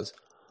 That's what it was.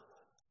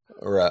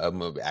 Or a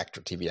movie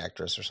actor, TV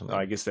actress or something.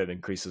 I guess that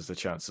increases the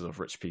chances of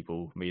rich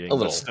people meeting. A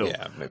little,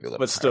 maybe a little.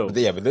 But still.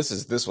 But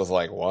this was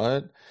like,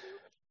 what?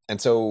 And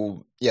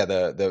so, yeah,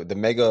 the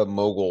mega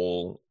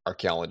mogul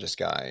archaeologist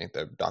guy,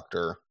 the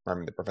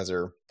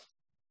professor,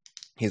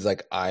 he's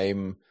like,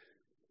 he's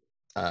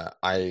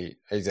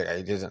like,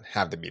 he doesn't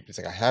have the bead. He's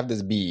like, I have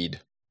this bead,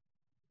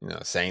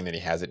 saying that he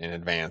has it in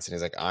advance. And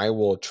he's like, I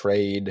will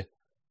trade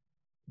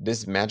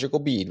this magical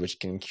bead, which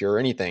can cure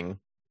anything,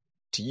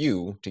 to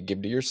you to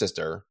give to your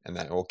sister, and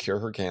that will cure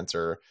her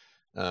cancer.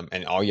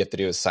 And all you have to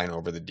do is sign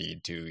over the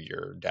deed to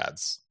your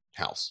dad's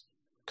house,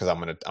 because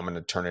I'm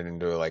gonna turn it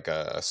into like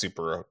a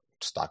super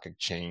stock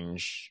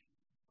exchange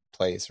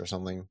place or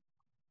something,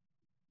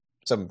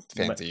 some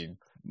fancy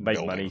make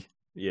building. Money.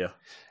 Yeah.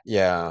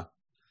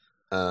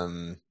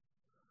 And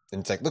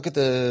it's like, look at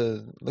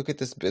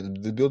this.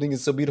 The building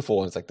is so beautiful,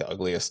 and it's like the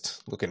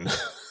ugliest looking.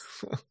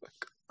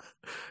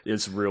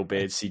 It's real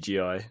bad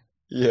CGI.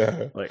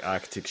 Yeah, like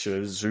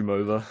architecture, zoom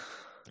over.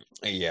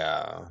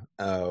 Yeah.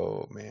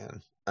 Oh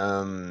man.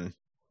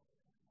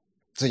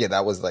 So yeah,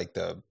 that was like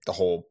the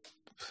whole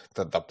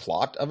the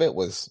plot of it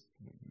was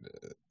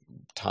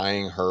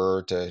tying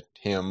her to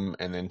him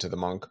and then to the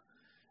monk,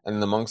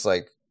 and the monk's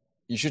like,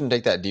 you shouldn't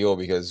take that deal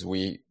because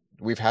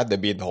we've had the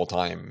bead the whole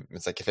time.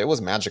 It's like, if it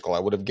was magical, I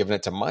would have given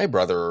it to my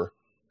brother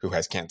who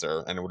has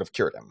cancer and it would have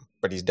cured him,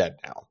 but he's dead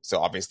now, so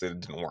obviously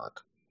it didn't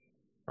work,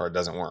 or it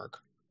doesn't work,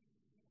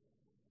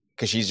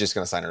 because she's just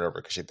going to sign it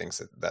over because she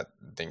thinks that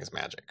thing is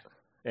magic.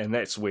 And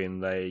that's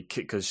when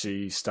because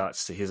she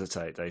starts to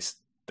hesitate,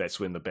 that's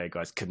when the bad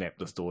guys kidnap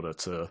this daughter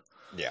to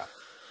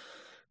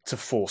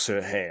force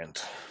her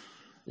hand.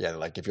 Yeah,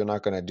 like, if you're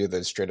not going to do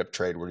the straight up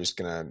trade, we're just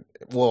going to...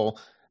 Well,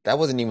 that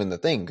wasn't even the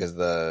thing, because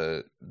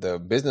the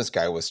business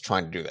guy was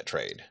trying to do that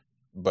trade.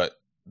 But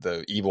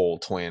the evil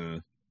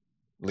twin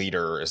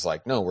leader is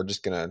like, no, we're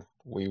just going to...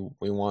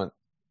 We want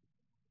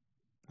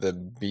the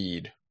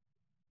bead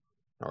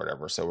or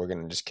whatever, so we're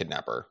going to just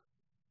kidnap her.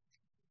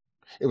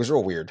 It was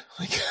real weird.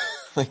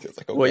 It's like,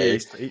 okay. Well, yeah,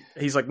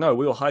 he's like, no,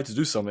 we were hired to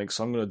do something,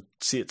 so I'm going to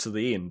see it to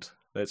the end.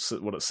 That's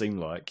what it seemed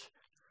like.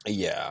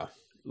 Yeah.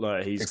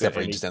 Like, except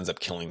for he just ends up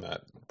killing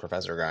that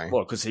professor guy.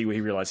 Well, because he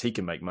realized he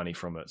can make money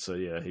from it. So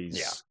yeah,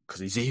 because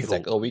he's evil. It's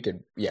like, oh, we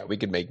could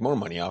make more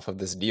money off of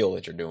this deal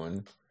that you're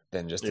doing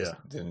than just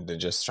than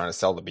just trying to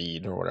sell the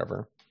bead or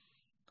whatever.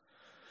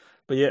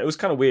 But yeah, it was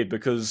kind of weird,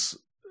 because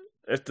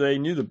if they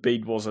knew the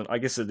bead wasn't, I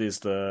guess it is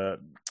the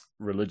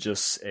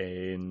religious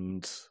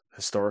and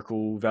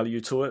historical value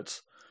to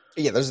it.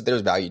 Yeah, there's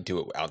value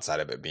to it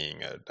outside of it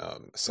being a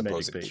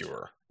supposed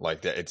cure.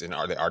 Like, it's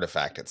the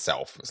artifact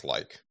itself is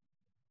like.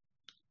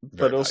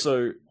 But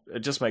also, it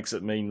just makes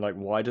it mean, like,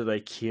 why do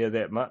they care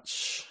that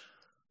much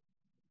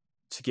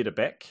to get it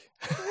back?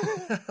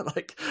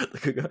 Like,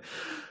 because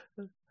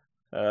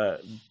of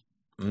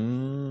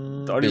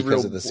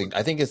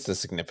I think it's the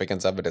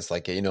significance of it. It's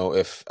like,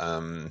 if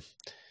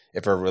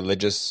a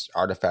religious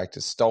artifact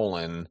is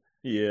stolen,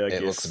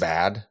 it looks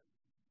bad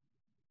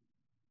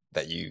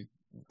that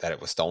it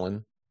was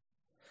stolen.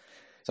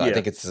 So I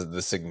think it's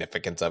the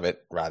significance of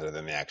it rather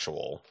than the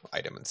actual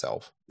item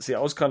itself. See,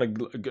 I was kind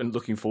of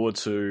looking forward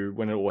to,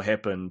 when it all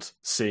happened,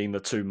 seeing the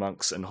two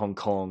monks in Hong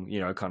Kong,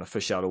 kind of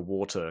fish out of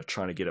water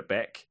trying to get it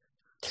back.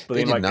 But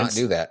they did not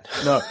do that.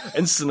 No,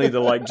 instantly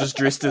they're like just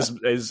dressed as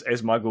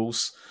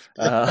muggles.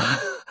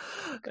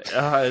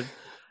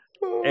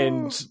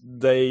 And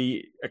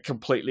they are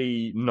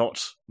completely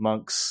not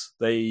monks.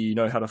 They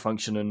know how to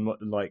function in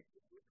like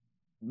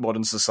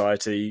modern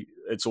society.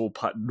 It's all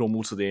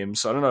normal to them.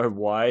 So I don't know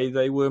why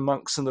they were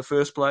monks in the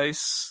first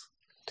place.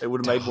 It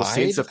would have made more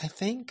sense if, I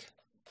think.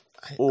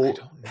 I don't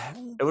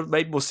know. It would have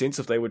made more sense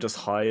if they were just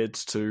hired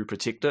to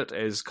protect it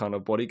as kind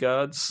of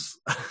bodyguards.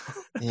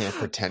 Yeah,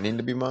 pretending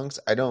to be monks.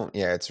 It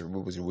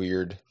was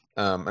weird.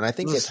 And I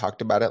think they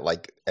talked about it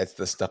like it's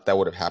the stuff that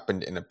would have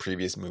happened in a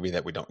previous movie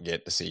that we don't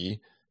get to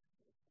see.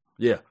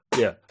 Yeah.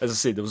 As I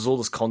said, there was all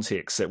this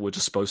context that we're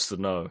just supposed to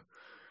know.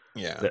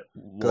 Yeah.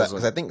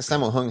 Because I think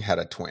Sammo Hung had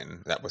a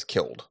twin that was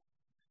killed.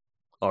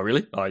 Oh,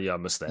 really? Oh, yeah, I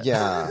missed that.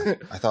 Yeah,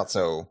 I thought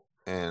so.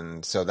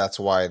 And so that's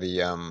why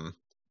the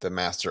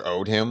master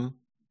owed him,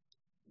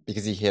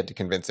 because he had to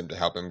convince him to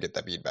help him get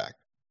that bead back.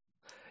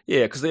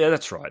 Yeah, because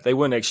that's right. They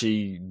weren't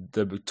actually,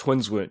 the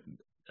twins weren't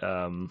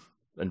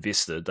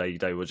invested.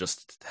 They were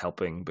just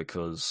helping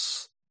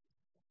because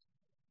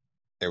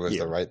it was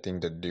the right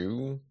thing to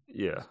do.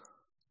 Yeah,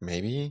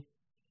 maybe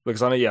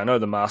because I know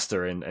the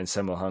master and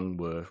Sammo Hung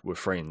were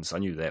friends. I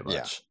knew that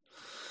much.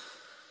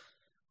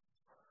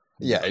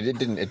 Yeah, it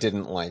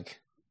didn't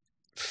like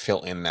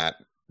fill in that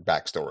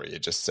backstory.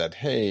 It just said,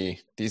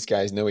 hey, these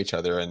guys know each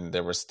other and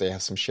they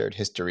have some shared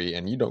history,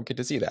 and you don't get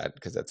to see that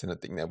because that's in a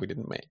thing that we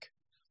didn't make.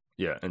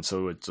 Yeah, and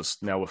so it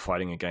just, now we're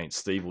fighting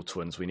against the evil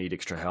twins. We need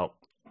extra help.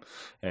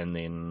 And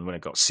then when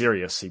it got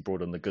serious, he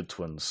brought in the good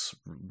twins.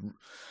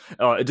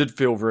 It did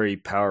feel very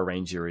Power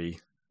Ranger-y.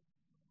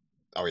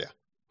 Oh, yeah.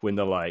 When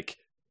they're like,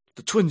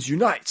 the twins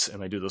unite!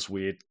 And they do this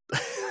weird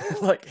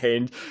like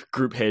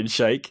group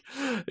handshake.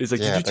 It's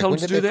like, did you tell them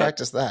to do that?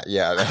 Practice that?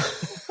 Yeah.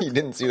 You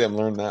didn't see them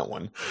learn that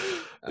one.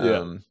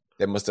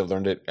 They must have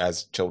learned it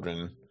as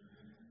children.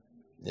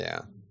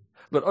 Yeah.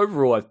 But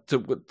overall,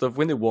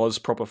 when there was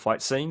proper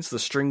fight scenes, the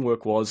string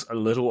work was a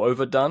little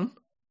overdone.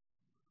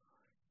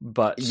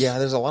 But yeah,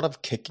 there's a lot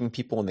of kicking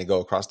people when they go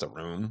across the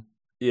room.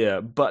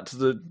 Yeah, but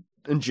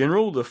in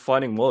general, the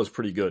fighting was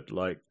pretty good.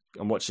 Like,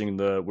 I'm watching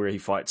where he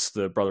fights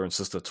the brother and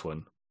sister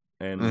twin,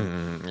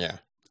 and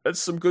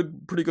it's some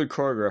pretty good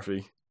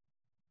choreography.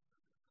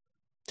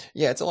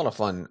 Yeah, it's a lot of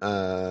fun.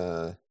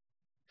 And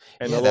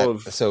a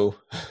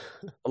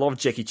lot of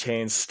Jackie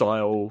Chan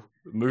style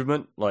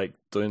movement, like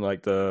doing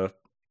like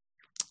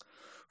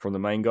from the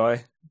main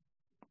guy,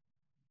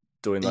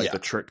 doing like the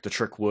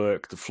trick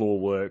work, the floor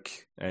work,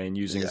 and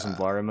using his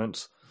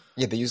environment.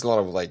 Yeah, they use a lot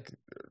of like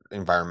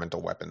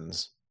environmental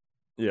weapons.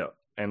 Yeah,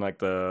 and like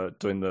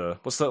doing the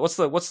what's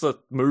the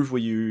move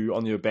where you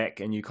on your back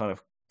and you kind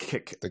of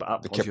kick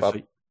up onto your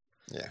feet.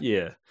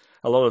 Yeah,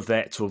 a lot of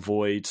that to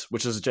avoid,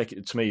 which is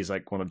to me is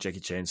like one of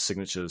Jackie Chan's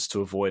signatures, to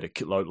avoid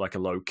a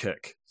low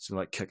kick, so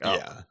like kick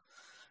up,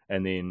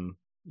 and then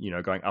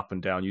going up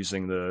and down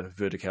using the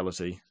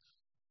verticality.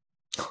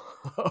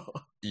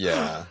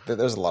 Yeah,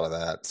 there's a lot of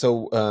that.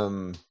 So,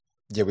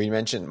 yeah, we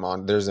mentioned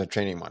there's a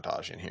training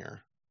montage in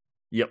here.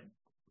 Yep.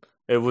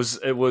 It was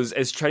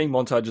as training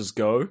montages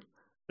go,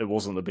 it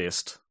wasn't the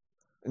best.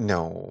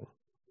 No.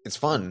 It's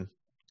fun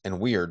and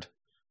weird.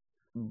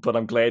 But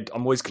I'm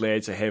always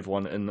glad to have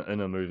one in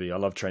a movie. I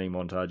love training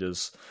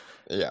montages.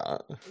 Yeah.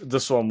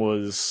 This one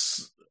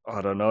was,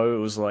 I don't know, it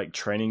was like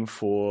training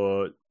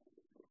for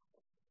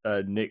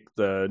Nick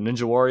the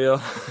Ninja Warrior.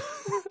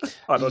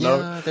 I don't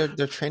know. Yeah,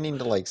 they're training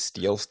to like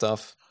steal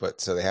stuff, but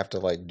so they have to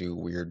like do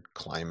weird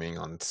climbing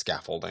on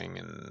scaffolding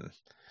and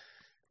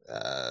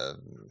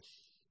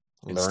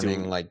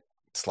learning like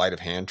sleight of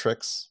hand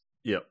tricks.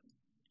 Yep.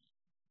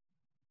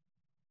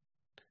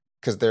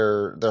 Because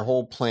their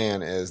whole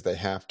plan is they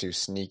have to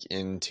sneak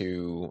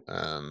into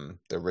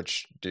the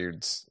rich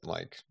dude's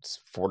like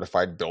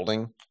fortified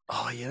building.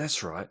 Oh yeah,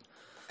 that's right.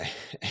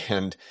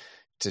 And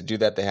to do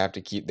that, they have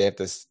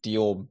to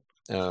steal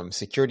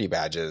security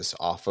badges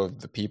off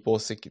of the people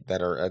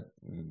that are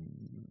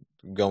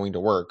going to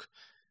work,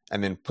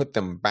 and then put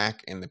them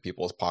back in the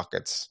people's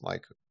pockets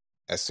like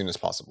as soon as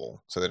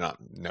possible, so they're not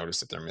noticed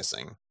that they're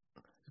missing.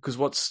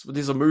 Because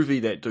there's a movie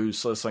that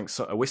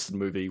a Western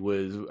movie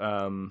with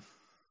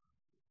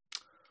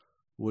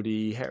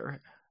Woody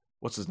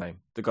what's his name?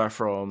 The guy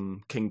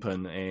from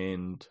Kingpin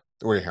and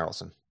Woody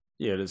Harrelson.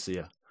 Yeah, it is.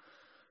 Yeah,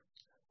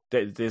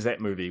 there's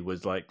that movie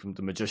with like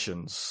the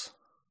magicians.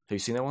 Have you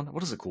seen that one?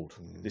 What is it called?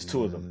 There's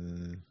two of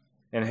them,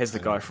 and it has the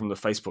guy from the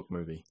Facebook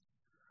movie.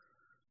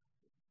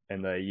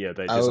 And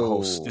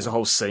there's a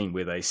whole scene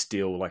where they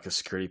steal like a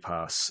security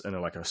pass in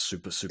like a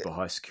super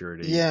high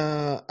security.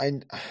 Yeah,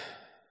 I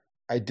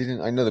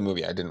didn't. I know the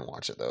movie. I didn't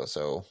watch it though.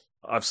 So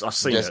I've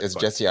seen it. It's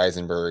Jesse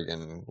Eisenberg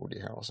and Woody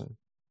Harrelson.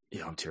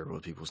 Yeah, I'm terrible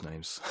with people's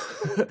names.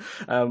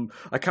 I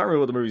can't remember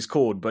what the movie's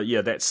called, but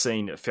yeah, that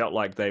scene, it felt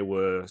like they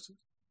were.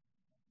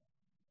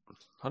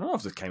 I don't know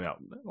if this came out.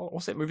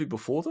 Was that movie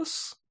before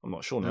this? I'm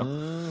not sure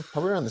now.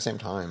 Probably around the same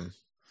time.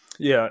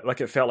 Yeah,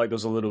 like it felt like there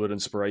was a little bit of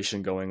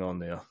inspiration going on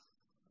there.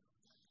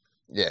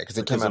 Yeah, because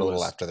it came out a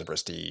little after The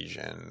Prestige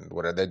and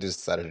whatever. They just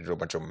decided to do a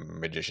bunch of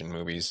magician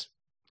movies.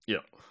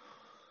 Yeah.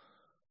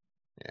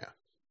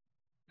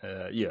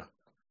 Yeah. Yeah.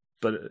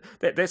 But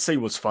that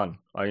scene was fun.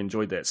 I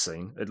enjoyed that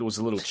scene. It was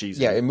a little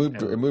cheesy. Yeah, it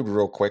moved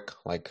real quick.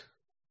 Like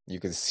you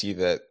could see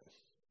that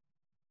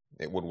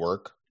it would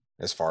work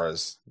as far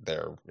as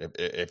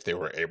if they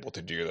were able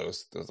to do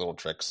those little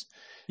tricks.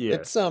 Yeah.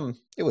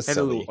 It was had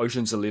silly. A little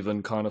Ocean's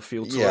 11 kind of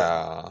feel to it.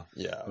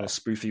 Yeah. In a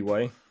spoofy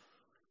way.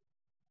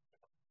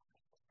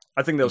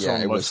 I think that was one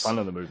of the most fun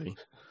in the movie.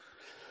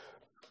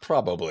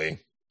 Probably.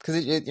 Because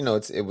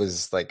it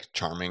was like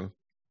charming.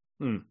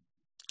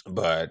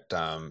 But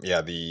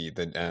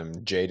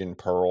the Jade and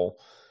Pearl,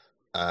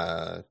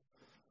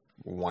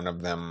 one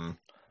of them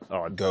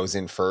goes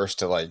in first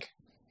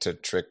to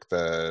trick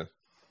to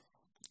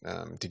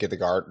get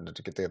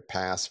the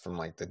pass from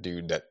like the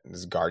dude that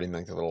is guarding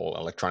like the little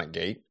electronic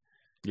gate.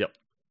 Yep.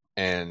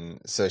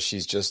 And so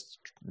she's just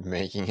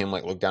making him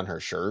like look down her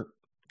shirt,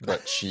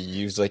 but she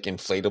used like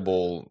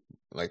inflatable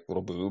like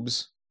little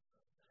boobs.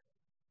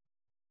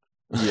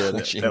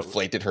 Yeah, she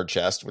inflated her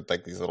chest with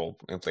like these little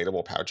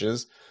inflatable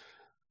pouches.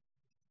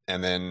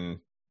 And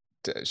then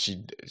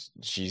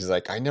she's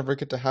like, I never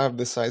get to have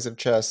this size of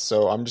chest,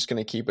 so I'm just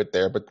going to keep it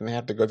there. But then they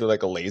have to go through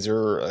like a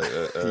laser,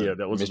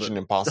 that was Mission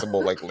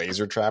Impossible like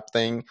laser trap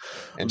thing.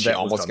 And she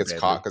almost gets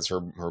caught because her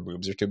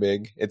boobs are too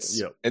big.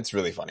 It's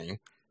really funny.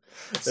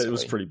 It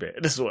was pretty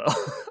bad as well.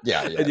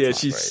 Yeah.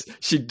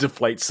 She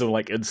deflates them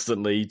like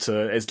instantly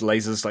as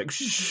lasers like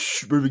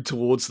moving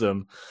towards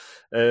them.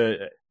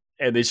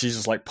 And then she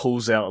just like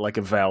pulls out like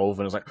a valve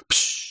and it's like,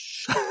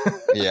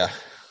 yeah.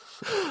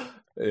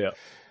 Yeah.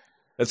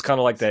 It's kind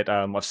of like that.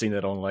 I've seen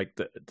that on like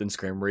the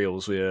Instagram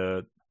reels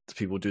where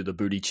people do the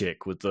booty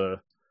check with the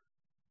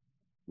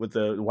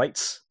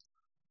weights,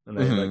 and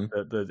they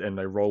and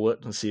they roll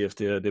it and see if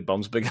their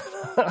bum's big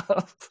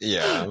enough.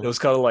 Yeah, it was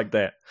kind of like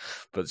that,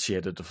 but she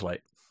had to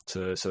deflate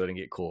so they didn't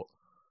get caught.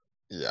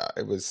 Yeah,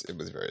 it was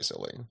very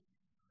silly.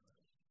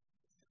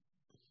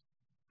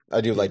 I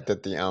do like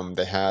that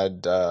they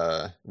had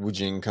Wu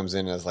Jing comes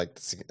in as like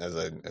as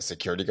a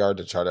security guard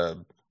to try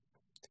to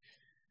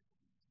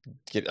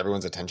get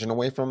everyone's attention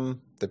away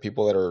from the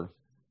people that are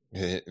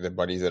the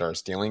buddies that are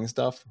stealing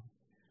stuff.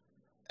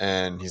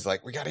 And he's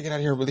like, we got to get out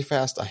of here really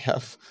fast. I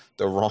have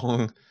the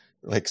wrong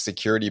like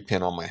security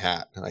pin on my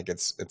hat. Like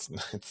it's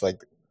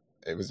like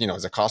it was,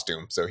 it's a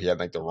costume. So he had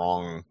like the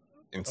wrong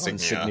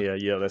insignia.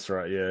 Yeah, that's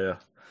right. Yeah.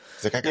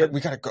 He's like,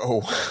 we gotta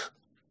go.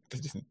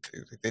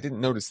 They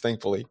didn't notice,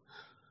 thankfully.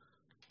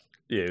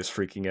 Yeah, he was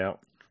freaking out.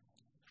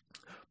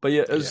 But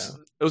yeah, it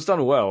was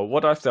done well.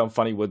 What I found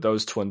funny with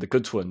those the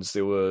good twins,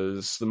 there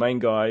was the main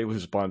guy who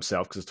was by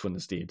himself because his twin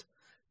is dead.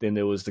 Then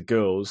there was the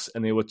girls,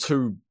 and there were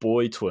two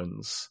boy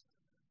twins.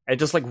 And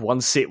just like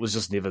one set was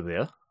just never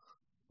there.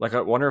 Like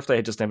I wonder if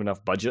they just have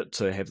enough budget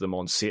to have them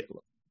on set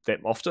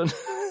that often.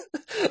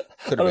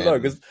 I don't know,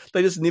 because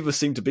they just never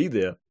seem to be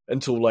there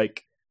until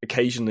like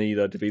occasionally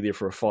they'd be there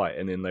for a fight,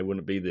 and then they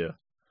wouldn't be there.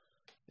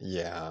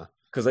 Yeah.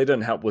 because they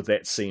didn't help with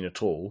that scene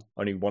at all.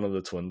 Only one of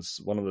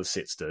the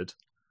sets did.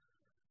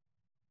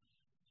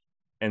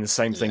 And the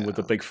same thing with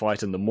the big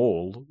fight in the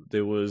mall.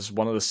 There was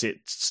one of the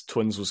sets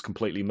twins was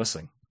completely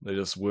missing. They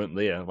just weren't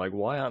there. Like,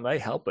 why aren't they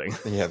helping?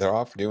 Yeah, they're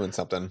off doing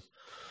something.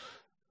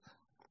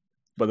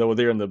 But they were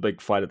there in the big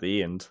fight at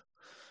the end.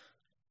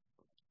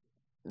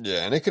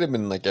 Yeah, and it could have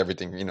been like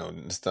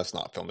everything, stuff's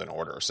not filmed in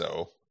order,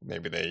 so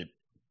maybe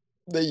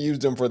they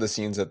used them for the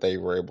scenes that they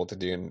were able to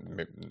do, and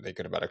maybe they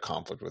could have had a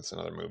conflict with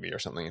another movie or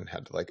something and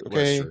had to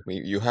okay,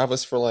 you have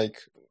us for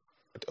like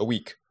a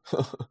week.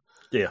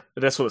 Yeah,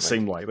 that's what it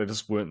seemed like. They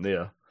just weren't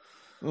there.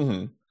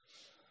 Mm-hmm.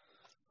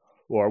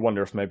 Or I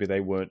wonder if maybe they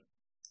were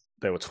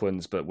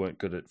twins but weren't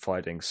good at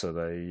fighting, so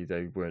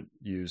they weren't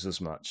used as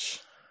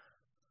much.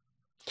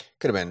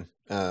 Could have been.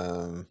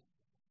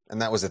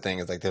 And that was the thing,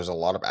 is like there's a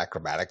lot of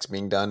acrobatics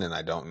being done, and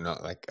I don't know,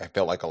 like I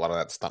felt like a lot of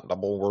that stunt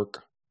double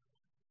work.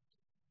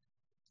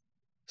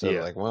 So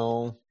like,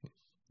 well,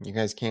 you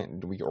guys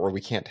can't,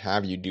 we can't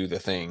have you do the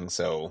thing,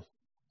 so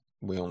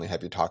we only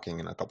have you talking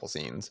in a couple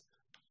scenes.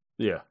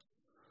 Yeah.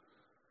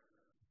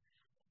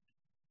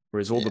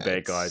 Whereas all the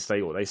bad guys,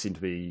 they seem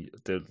to be,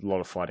 there's a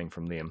lot of fighting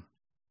from them.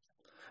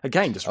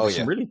 Again, just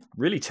some really,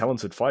 really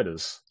talented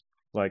fighters.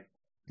 Like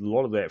a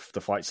lot of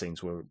the fight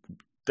scenes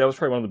that was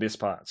probably one of the best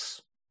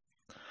parts.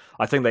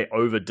 I think they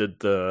overdid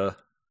the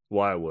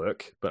wire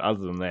work, but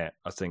other than that,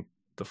 I think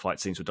the fight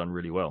scenes were done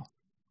really well.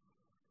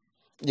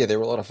 Yeah, they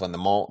were a lot of fun. The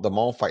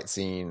mall fight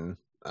scene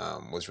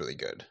was really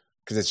good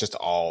because it's just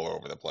all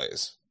over the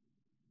place.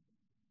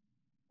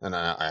 And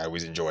I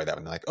always enjoy that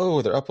when they're like,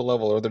 oh, they're up a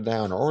level or they're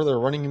down, or they're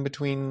running in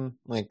between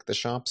like the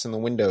shops and the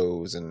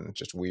windows and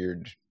just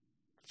weird,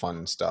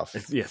 fun stuff.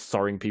 Yeah,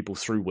 throwing people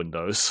through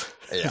windows.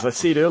 As I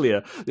said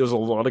earlier, there was a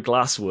lot of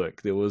glass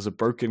work. There was a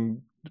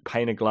broken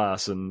pane of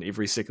glass in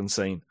every second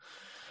scene,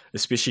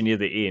 especially near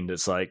the end.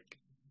 It's like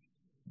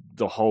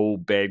the whole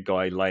bad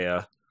guy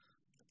layer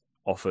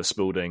office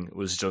building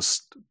was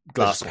just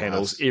glass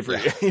panels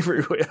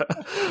everywhere,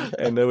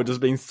 and they were just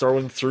being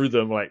thrown through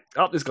them. Like,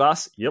 oh, there's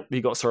glass. Yep,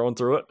 he got thrown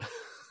through it.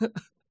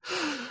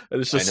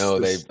 And it's just, I know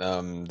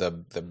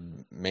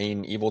the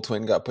main evil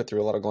twin got put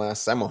through a lot of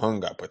glass. Sammo Hung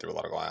got put through a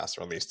lot of glass,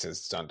 or at least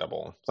his stunt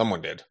double.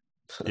 Someone did.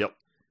 Yep,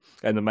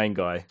 and the main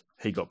guy,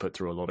 he got put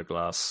through a lot of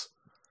glass.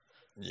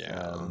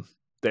 Yeah,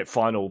 that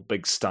final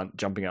big stunt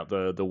jumping out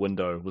the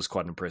window was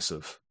quite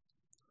impressive.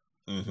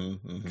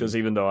 Because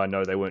even though I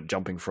know they weren't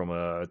jumping from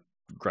a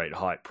great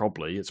height,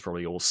 it's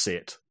probably all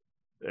set.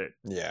 It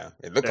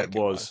looked like it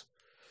was.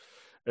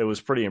 It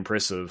was pretty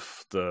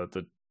impressive,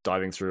 the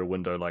diving through a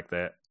window like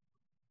that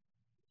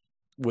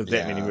with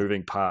that many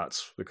moving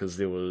parts, because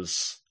there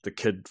was the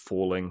kid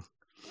falling,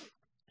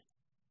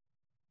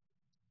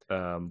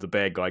 the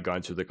bad guy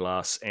going through the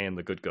glass, and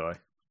the good guy.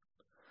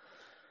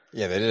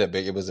 Yeah, they did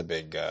it was a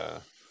big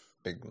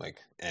like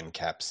end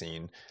cap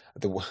scene.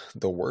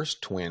 The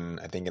worst twin,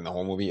 I think, in the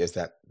whole movie is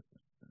that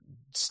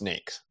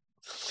snake.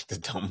 The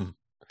dumb.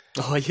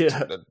 Oh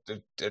yeah,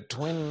 the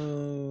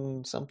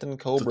twin something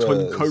cobras. The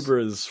twin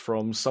cobras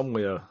from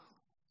somewhere.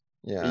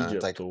 Yeah,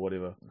 Egypt or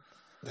whatever.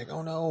 Like,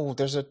 oh no,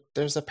 there's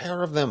a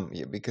pair of them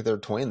because they're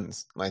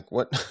twins. Like,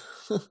 what?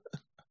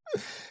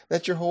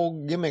 That's your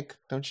whole gimmick,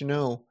 don't you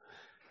know?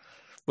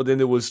 But then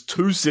there was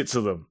 2 sets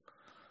of them.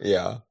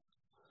 Yeah.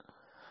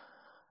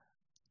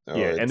 Oh,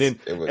 yeah, and then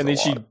then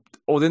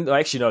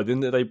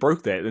they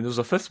broke that, and there was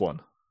a 5th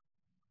one.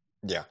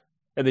 Yeah.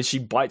 And then she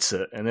bites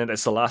it, and then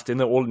that's the last. And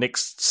then all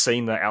next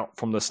scene, they're out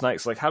from the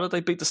snakes. Like, how did they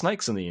beat the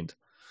snakes in the end?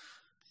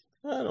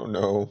 I don't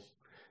know.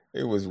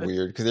 It was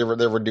weird because they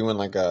were doing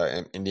like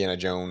a Indiana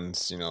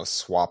Jones,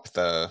 swap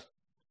the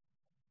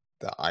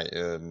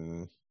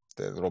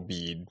little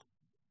bead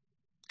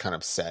kind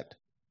of set,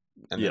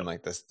 and then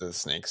like the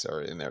snakes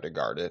are in there to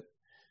guard it.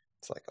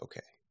 It's like,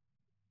 okay.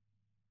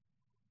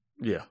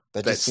 Yeah,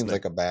 that just seems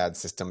like a bad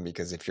system,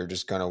 because if you're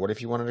just gonna, what if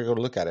you wanted to go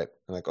look at it?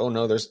 I'm like, oh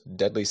no, there's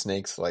deadly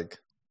snakes like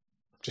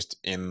just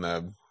in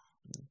like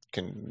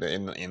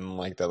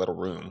that little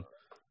room.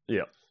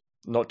 Yeah,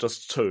 not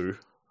just 2,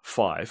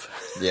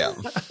 5. Yeah,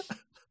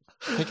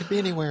 they could be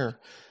anywhere.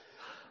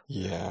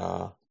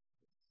 Yeah,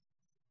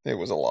 it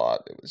was a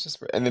lot. It was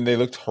just, and then they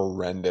looked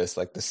horrendous.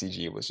 Like the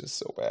CG was just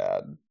so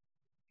bad.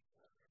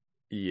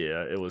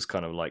 Yeah, it was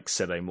kind of like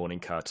Saturday morning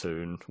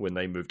cartoon when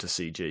they moved to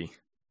CG.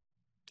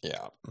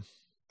 Yeah.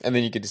 And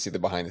then you get to see the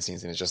behind the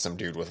scenes, and it's just some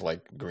dude with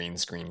like green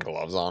screen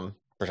gloves on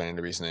pretending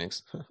to be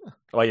snakes.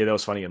 Oh yeah, that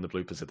was funny in the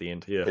bloopers at the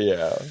end. Yeah.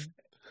 Yeah.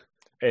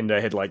 And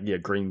they had like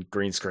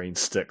green screen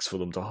sticks for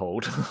them to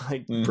hold,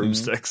 like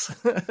broomsticks.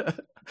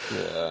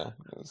 Yeah,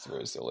 it was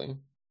very silly.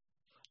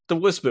 The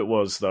worst bit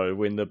was, though,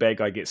 when the bad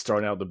guy gets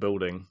thrown out of the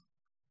building,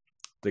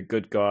 the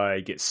good guy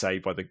gets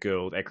saved by the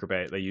girl, the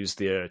acrobat. They use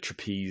their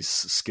trapeze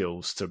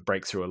skills to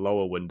break through a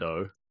lower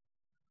window.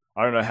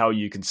 I don't know how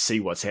you can see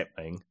what's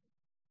happening.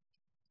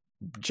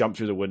 Jump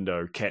through the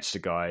window, catch the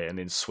guy, and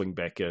then swing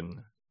back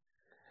in.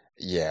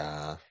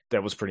 Yeah.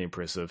 That was pretty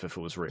impressive if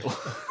it was real.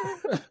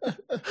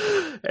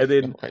 And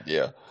then, no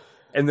idea.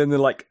 And then they're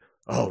like,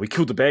 oh, we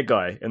killed the bad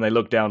guy. And they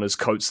look down, his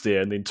coat's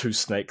there, and then 2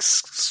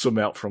 snakes swim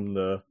out from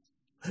the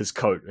his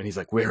coat, and he's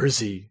like, "Where is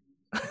he?"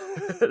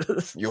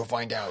 You'll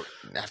find out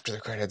after the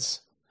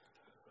credits.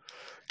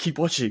 Keep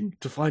watching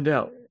to find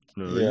out.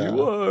 No, you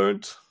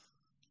won't.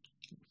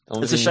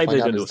 It's a shame they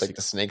didn't do like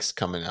the snakes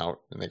coming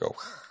out, and they go.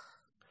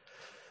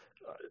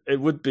 It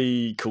would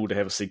be cool to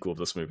have a sequel of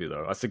this movie,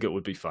 though. I think it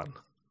would be fun.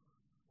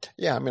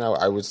 Yeah, I mean,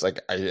 I was like,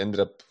 I ended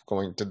up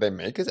going, did they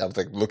make it? I was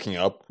like looking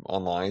up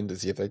online to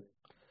see if they, it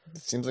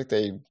seems like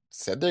they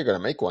said they're going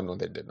to make one when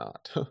they did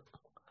not.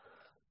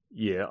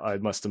 Yeah, I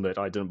must admit,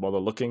 I didn't bother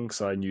looking because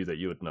I knew that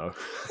you would know.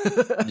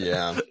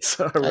 Yeah.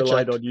 So I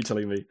relied on you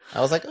telling me. I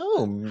was like,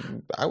 oh,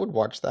 I would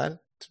watch that,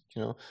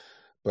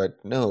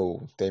 But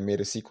no, they made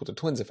a sequel to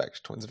Twins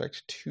Effect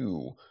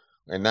 2.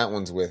 And that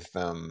one's with,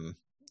 I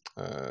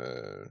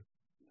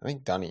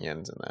think Donnie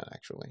Yen's in that,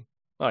 actually.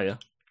 Oh, yeah.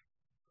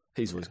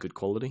 He's always good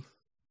quality.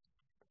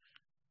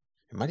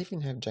 It might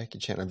even have Jackie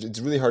Chan. It's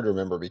really hard to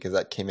remember because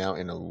that came out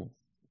in a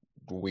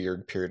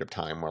weird period of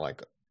time where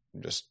like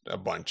just a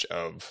bunch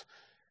of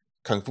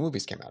kung fu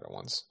movies came out at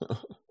once.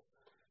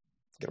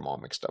 Get them all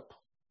mixed up.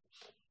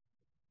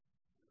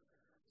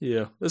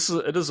 Yeah,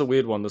 it is a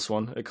weird one, this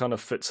one. It kind of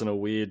fits in a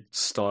weird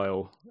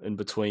style, in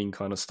between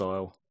kind of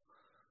style.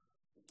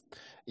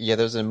 Yeah,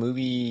 there's a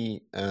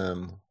movie,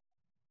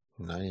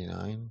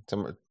 99,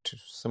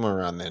 somewhere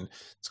around then.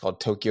 It's called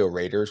Tokyo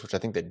Raiders, which I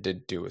think they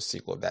did do a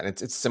sequel of that.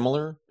 It's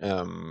similar.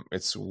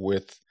 It's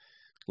with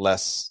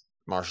less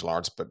martial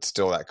arts, but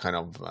still that kind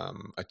of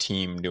a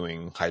team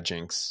doing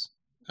hijinks.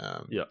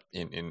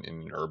 In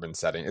an urban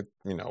setting.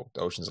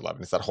 Ocean's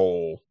 11. It's that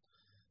whole.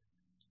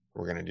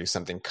 We're gonna do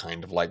something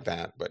kind of like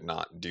that, but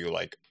not do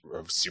like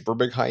a super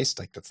big heist.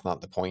 Like that's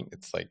not the point.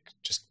 It's like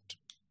just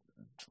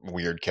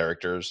weird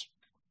characters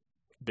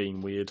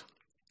being weird.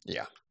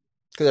 Yeah.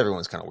 Because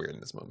everyone's kind of weird in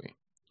this movie.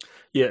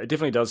 Yeah, it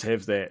definitely does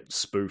have that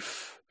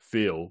spoof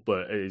feel,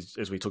 but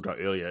as we talked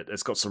about earlier,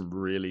 it's got some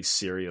really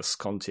serious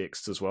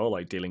context as well,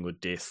 like dealing with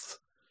death,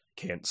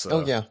 cancer.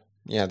 Oh yeah,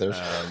 yeah. There's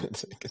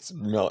it's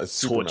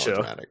super torture.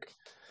 Melodramatic.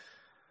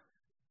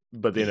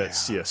 But then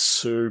it's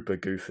super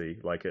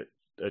goofy. Like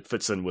it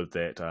fits in with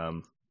that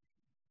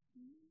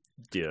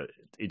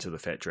Into the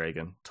Fat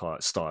Dragon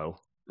type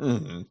style.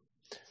 Mm-hmm.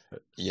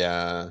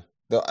 Yeah,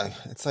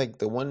 it's like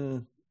the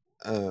one.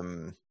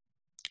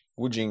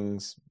 Wu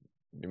Jing's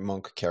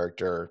monk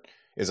character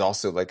is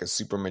also like a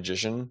super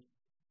magician.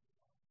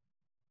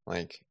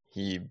 Like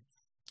he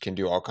can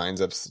do all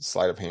kinds of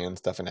sleight of hand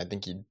stuff, and I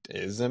think he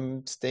is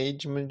a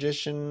stage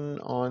magician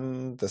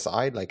on the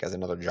side, like as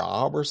another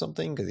job or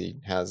something, because he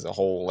has a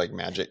whole like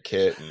magic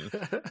kit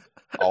and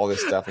all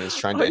this stuff, and he's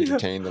trying to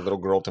entertain the little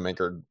girl to make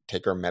her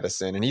take her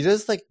medicine, and he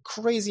does like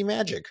crazy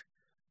magic.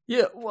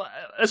 Yeah, well,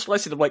 that's what I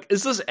said. I'm like,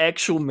 is this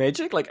actual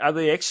magic? Like, are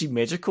they actually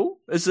magical?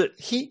 Is it?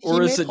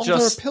 Or is it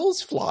just her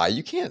pills fly?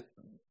 You can't.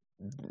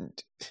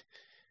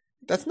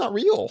 That's not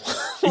real.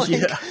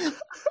 Yeah.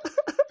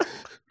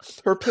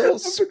 Her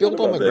pills spilled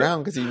on the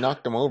ground because he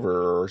knocked them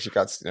over, or she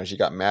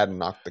got mad and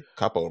knocked the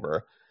cup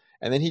over,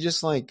 and then he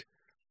just like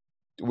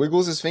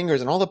wiggles his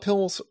fingers, and all the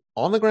pills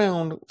on the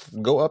ground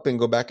go up and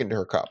go back into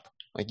her cup.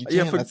 Like you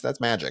can't.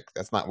 That's magic.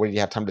 That's not. What, do you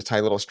have time to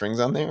tie little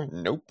strings on there?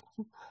 Nope.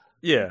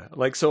 Yeah,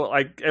 like, so,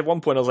 like, at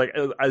one point I was like,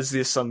 is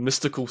there some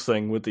mystical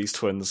thing with these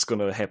twins going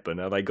to happen?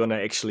 Are they going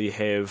to actually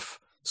have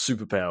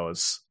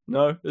superpowers?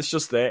 No, it's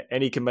just that,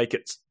 and he can make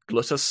it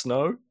glitter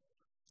snow,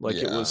 like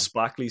it was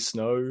sparkly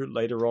snow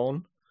later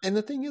on. And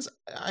the thing is,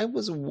 I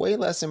was way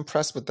less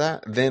impressed with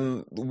that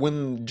than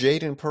when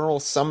Jade and Pearl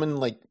summon,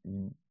 like,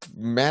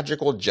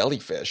 magical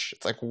jellyfish.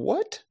 It's like,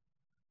 what?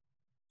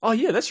 Oh,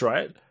 yeah, that's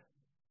right.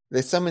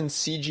 They summon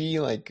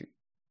CG, like...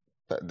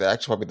 They're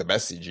actually probably the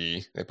best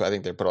CG. I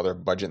think they put all their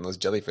budget in those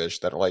jellyfish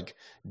that are like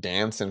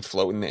dance and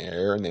float in the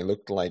air, and they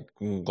looked like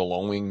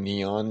glowing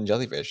neon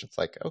jellyfish. It's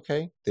like,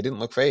 okay, they didn't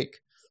look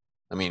fake.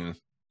 I mean,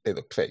 they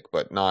looked fake,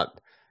 but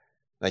not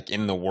like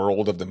in the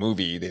world of the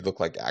movie. They look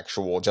like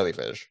actual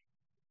jellyfish.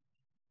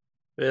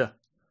 Yeah.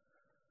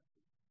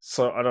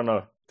 So I don't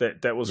know.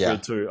 That was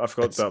weird too. I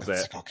forgot about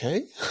that. Like,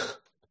 okay.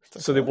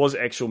 So there was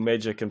actual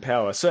magic and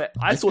power. So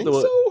I thought there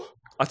were. So?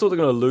 I thought they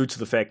were going to allude to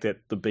the fact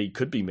that the bee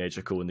could be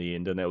magical in the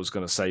end, and that was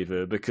going to save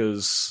her,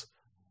 because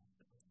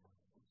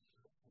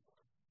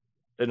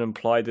it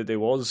implied that there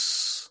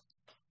was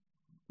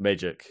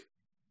magic.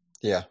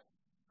 Yeah,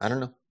 I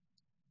don't know.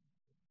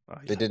 Oh,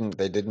 yeah.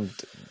 They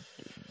didn't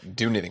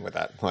do anything with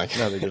that. Like,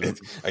 no, they didn't.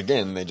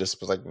 Again, they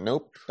just was like,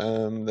 nope,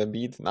 the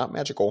bee's not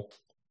magical.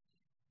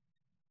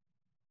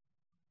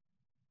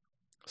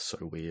 So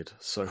weird.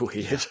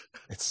 Yeah,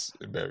 it's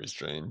very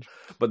strange.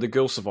 But the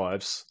girl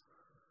survives.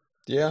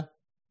 Yeah.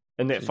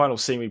 And that final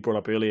scene we brought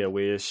up earlier,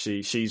 where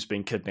she's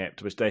been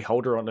kidnapped, which they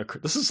hold her on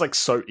this is like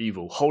so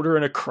evil. Hold her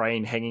in a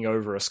crane hanging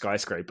over a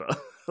skyscraper.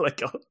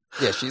 Like,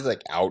 yeah, she's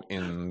like out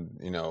in,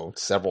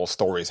 several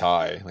stories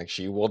high. Like,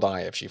 she will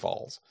die if she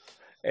falls.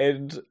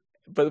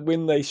 But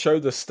when they show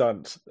the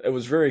stunt, it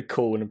was very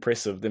cool and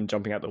impressive, them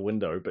jumping out the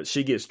window, but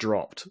she gets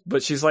dropped.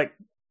 But she's like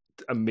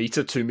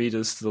 2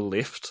 meters to the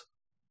left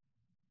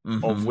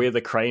of where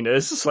the crane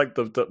is. It's like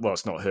well,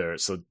 it's not her,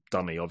 it's a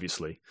dummy,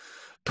 obviously.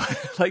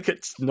 But like,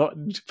 it's not,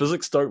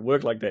 physics don't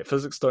work like that.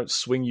 Physics don't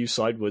swing you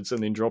sideways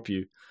and then drop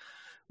you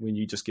when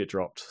you just get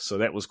dropped. So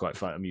that was quite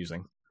fun,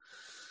 amusing.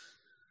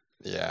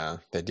 Yeah,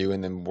 they do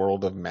in the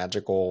world of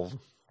magical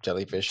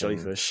jellyfish.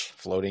 And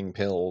floating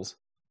pills.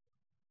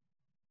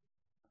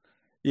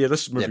 Yeah,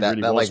 this movie that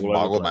really was like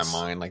boggled my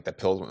mind. Like the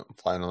pills went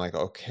flying. I'm like,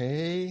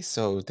 okay,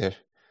 so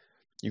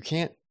you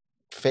can't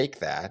fake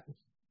that.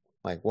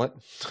 Like what?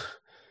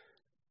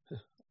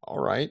 All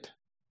right.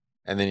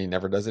 And then he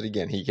never does it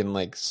again. He can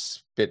like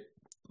spit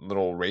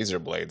little razor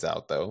blades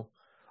out though.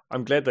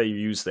 I'm glad they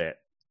used that.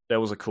 That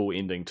was a cool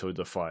ending to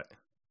the fight.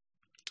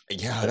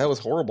 Yeah, that was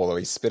horrible though.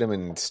 He spit him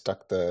and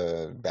stuck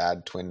the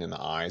bad twin in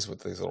the eyes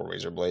with these little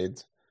razor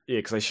blades. Yeah,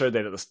 because they showed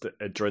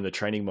that during the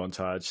training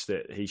montage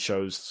that he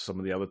shows some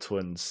of the other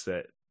twins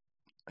that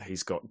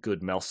he's got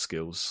good mouth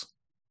skills.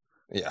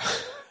 Yeah.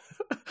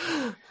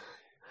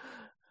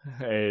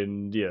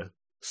 And yeah,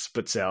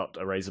 spits out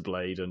a razor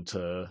blade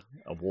into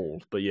a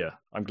wall. But yeah,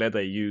 I'm glad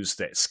they used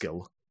that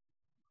skill.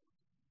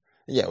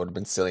 Yeah, it would have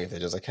been silly if they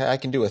just like, hey, I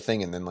can do a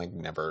thing and then like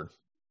never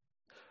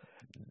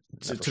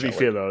to be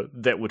fair, though,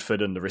 that would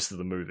fit in the rest of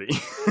the movie.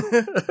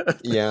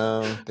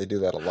 Yeah, they do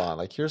that a lot.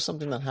 Like, here's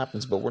something that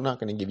happens, but we're not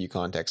going to give you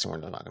context and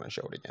we're not going to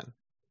show it again.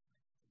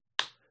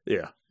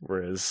 Yeah,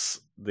 whereas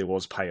there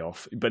was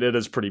payoff. But it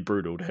is pretty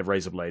brutal to have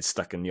razor blades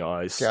stuck in your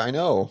eyes. Yeah, I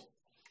know.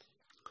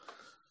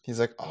 He's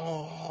like,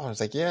 oh, I was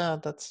like, yeah,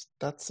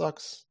 that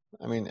sucks.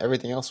 I mean,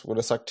 everything else would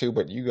have sucked too,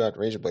 but you got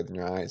razor blades in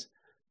your eyes.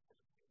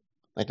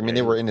 Like, I mean,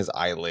 they were in his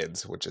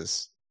eyelids, which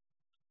is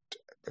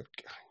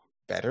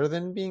better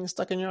than being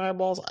stuck in your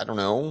eyeballs. I don't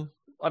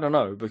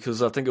know,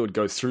 because I think it would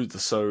go through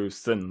so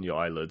thin your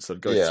eyelids.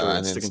 It'd go through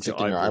and stick into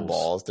your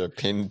eyeballs. They're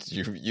pinned.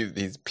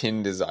 He's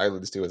pinned his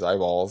eyelids to his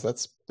eyeballs.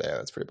 That's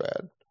pretty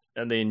bad.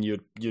 And then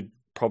you'd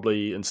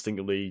probably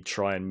instinctively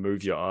try and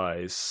move your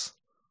eyes,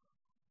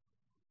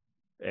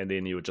 and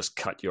then you would just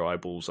cut your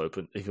eyeballs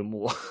open even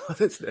more.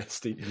 That's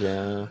nasty.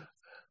 Yeah,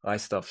 eye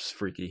stuff's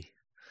freaky.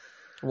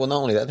 Well, not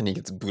only that, then he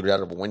gets booted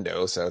out of a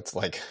window. So it's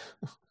like,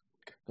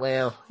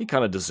 well, he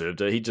kind of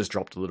deserved it. He just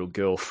dropped a little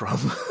girl from.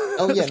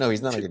 Oh yeah, no,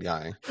 he's not a good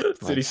guy.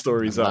 City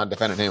stories I'm up. not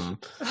defending him.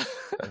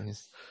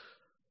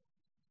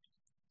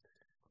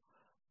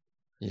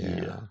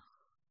 Yeah.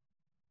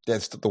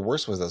 That's the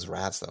worst was those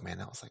rats though, man.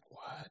 I was like,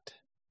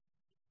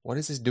 what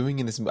is this doing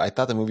in this movie? I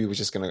thought the movie was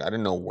just I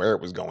didn't know where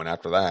it was going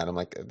after that. I'm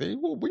like,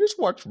 we just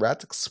watched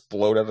rats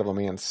explode out of a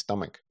man's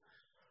stomach.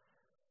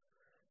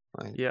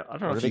 Like, yeah, I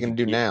don't know what are they going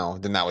to do now?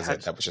 Then that was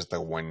it. That was just the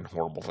one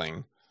horrible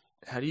thing.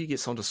 How do you get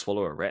someone to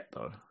swallow a rat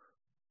though?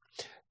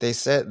 They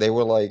said they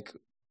were like,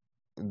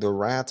 the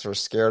rats are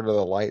scared of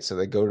the light, so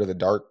they go to the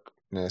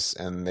darkness,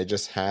 and they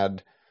just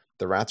had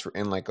the rats were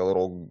in like a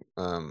little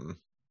the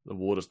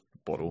water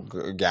bottle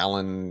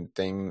gallon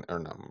thing, or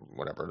no,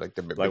 whatever, like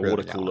the like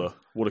water cooler,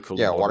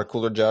 yeah, bottle. Water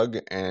cooler jug,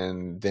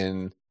 and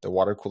then the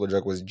water cooler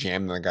jug was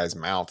jammed in the guy's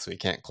mouth, so he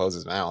can't close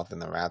his mouth, and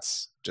the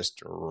rats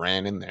just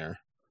ran in there.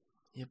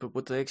 Yeah, but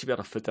would they actually be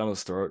able to fit down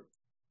his throat?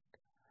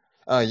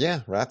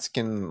 Yeah, rats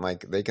can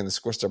they can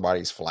squish their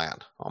bodies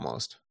flat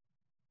almost.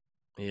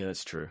 Yeah,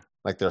 that's true.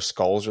 Like their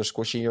skulls are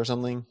squishy or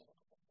something.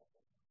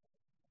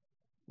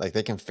 Like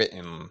they can fit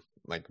in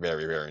like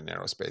very, very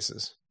narrow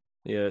spaces.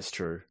 Yeah, that's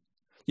true.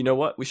 You know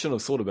what? We shouldn't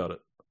have thought about it.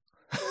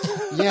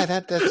 Yeah,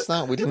 that's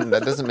not. We didn't.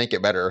 That doesn't make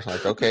it better.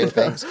 Like, okay,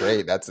 thanks,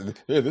 great.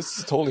 This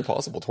is totally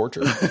possible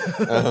torture.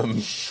 I'm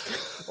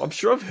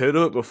sure I've heard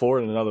of it before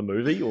in another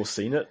movie or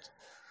seen it.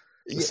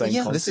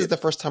 Yeah, this is the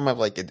first time I've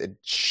it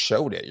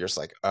showed it. You're just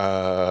like,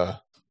 yeah.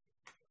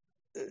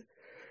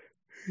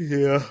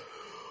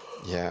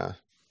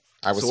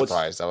 I was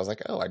surprised. I was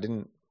like, oh, I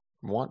didn't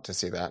want to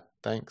see that.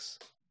 Thanks.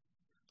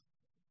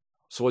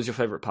 So what's your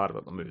favorite part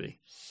about the movie?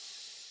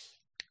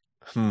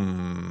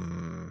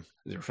 Is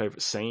there a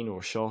favorite scene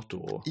or shot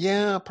or?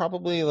 Yeah,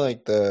 probably I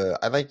liked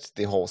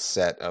the whole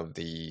set of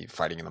the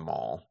fighting in the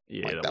mall.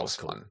 Yeah, that was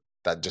cool. Fun.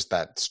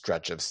 That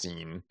stretch of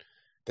scene.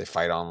 They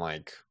fight on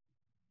it's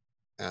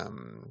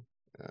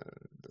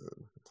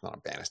not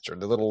a banister.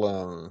 The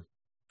little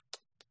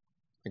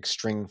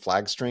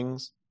flag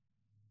strings.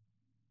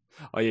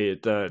 Oh yeah,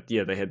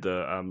 they had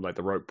the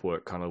the rope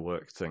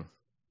work thing.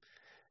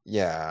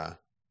 Yeah,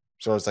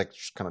 so it was like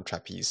kind of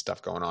trapeze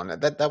stuff going on.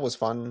 That was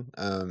fun.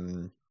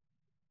 And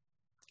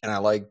I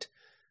liked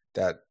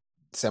that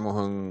Sammo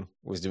Hung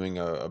was doing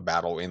a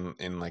battle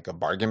in like a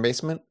bargain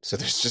basement. So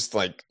there's just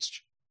it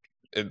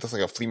looks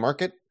like a flea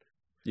market.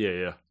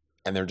 Yeah.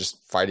 And they're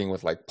just fighting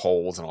with like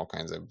poles and all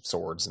kinds of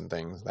swords and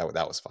things. That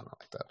was fun. I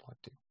like that a lot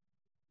too.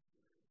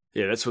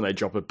 Yeah, that's when they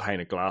drop a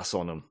pane of glass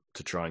on him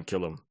to try and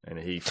kill him, and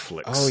he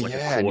flicks. Oh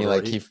yeah,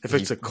 and he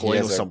flicks a coin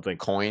or something.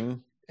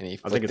 Coin, and he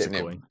flicked it, and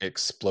it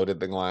exploded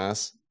the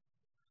glass.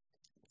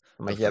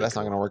 I'm like, that's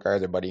not going to work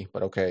either, buddy.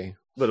 But okay.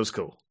 But it was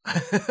cool.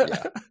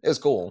 Yeah, it was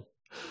cool.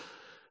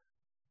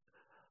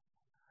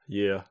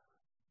 Yeah,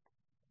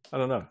 I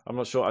don't know. I'm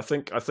not sure. I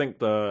think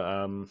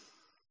the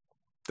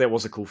that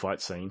was a cool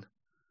fight scene.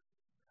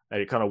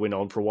 And it kind of went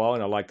on for a while,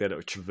 and I like that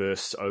it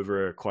traversed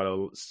over quite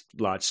a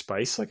large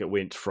space. Like it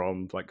went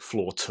from like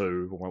floor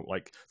 2,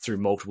 like through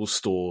multiple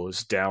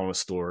stores, down a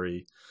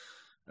story.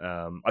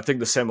 I think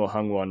the Sammo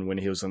Hung one, when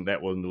he was in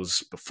that one,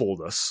 was before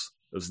this.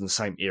 It was in the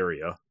same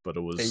area, but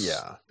it was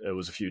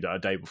a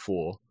day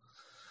before.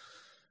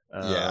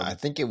 I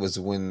think it was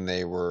when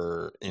they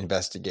were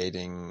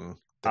investigating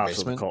after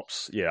basement. The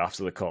cops. Yeah,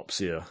 after the cops.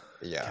 Yeah.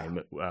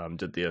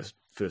 Did their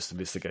first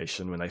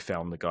investigation when they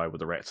found the guy with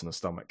the rats in the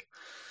stomach.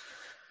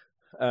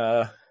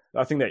 I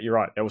think that you're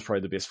right. That was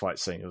probably the best fight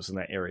scene. It was in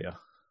that area.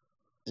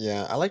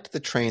 Yeah, I liked the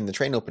train. The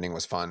train opening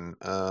was fun.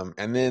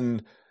 And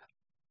then,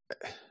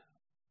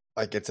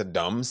 like, it's a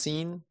dumb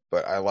scene,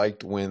 but I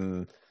liked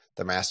when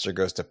the master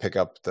goes to pick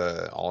up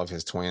all of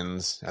his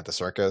twins at the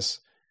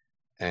circus,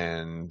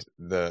 and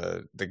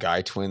the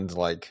guy twins,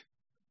 like,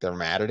 they're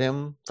mad at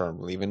him for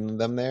leaving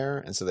them there,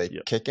 and so they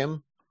kick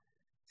him.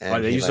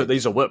 And they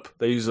use a whip.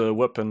 They use a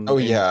whip and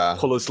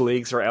pull his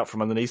legs right out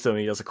from underneath him,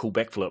 and he does a cool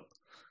backflip.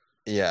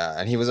 Yeah,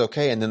 and he was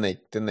okay, and then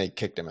they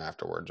kicked him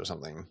afterwards or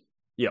something.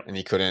 Yeah, and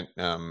he couldn't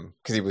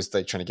because he was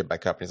like trying to get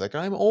back up. And he's like,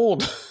 "I'm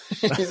old."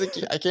 He's like,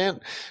 "I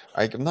can't.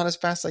 I'm not as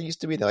fast as I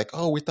used to be." They're like,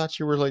 "Oh, we thought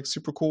you were like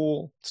super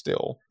cool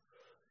still."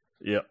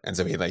 Yeah, and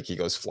so he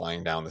goes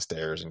flying down the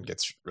stairs and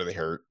gets really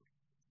hurt.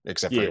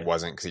 Except for he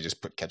wasn't, because he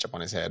just put ketchup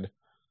on his head.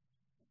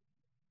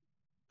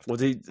 Well,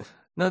 he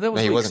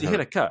wasn't. He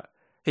had a cut.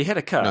 He had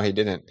a cut. No, he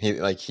didn't.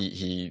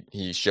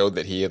 He showed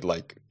that he had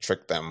like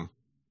tricked them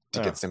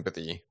to get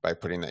sympathy by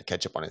putting that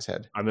ketchup on his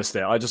head. I missed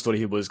that. I just thought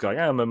he was going,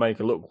 I'm gonna make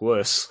it look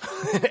worse.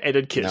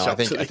 Added ketchup. No,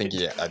 I think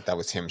that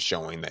was him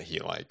showing that he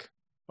like.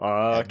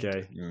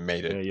 Okay.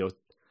 Made it. Yeah,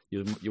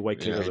 you're way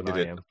cleverer than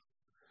I am.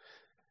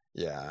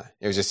 Yeah,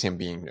 it was just him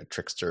being a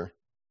trickster.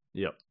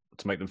 Yep,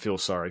 to make them feel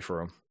sorry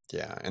for him.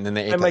 Yeah, and then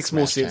they ate that makes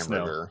more sense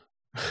hamburger.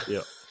 Now.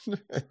 Yeah,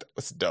 that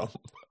was dumb.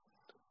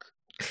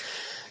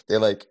 They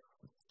like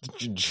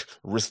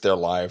risk their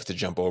lives to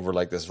jump over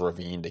like this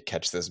ravine to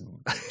catch this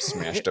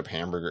smashed up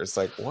hamburger. It's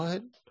like,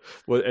 what?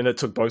 Well, and it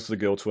took both of the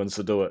girl twins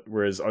to do it,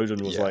 whereas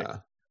Odin was like,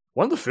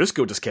 why didn't the first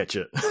girl just catch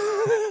it?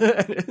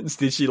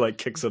 Instead she like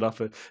kicks it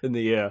up in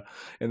the air,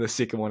 and the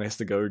second one has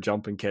to go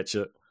jump and catch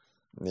it.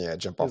 Yeah,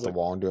 jump off the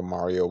wall and do a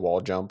Mario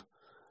wall jump.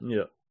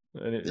 Yeah,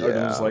 and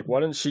Odin was like, why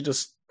didn't she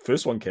just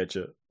first one catch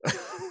it?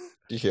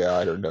 Yeah,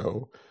 I don't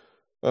know.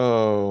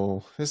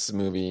 Oh, this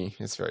movie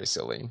is very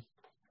silly.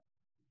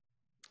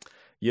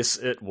 Yes,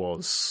 it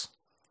was.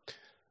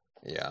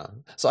 Yeah.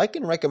 So I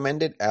can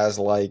recommend it as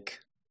like,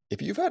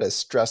 if you've had a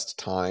stressed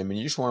time and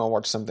you just want to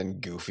watch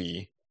something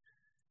goofy,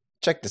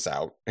 check this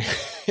out.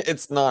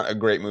 It's not a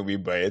great movie,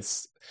 but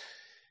it's,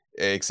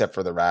 except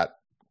for the rat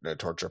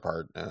torture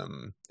part,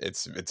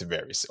 it's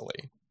very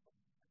silly.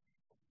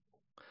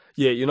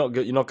 Yeah, you're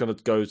not going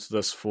to go to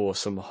this for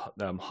some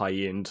high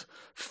end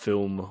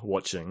film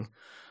watching.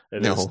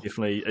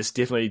 It's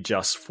definitely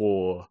just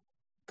for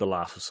the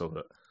laughs of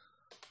it.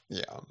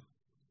 Yeah.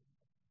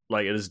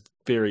 Like, it is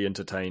very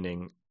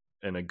entertaining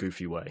in a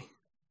goofy way.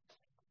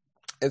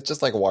 It's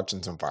just like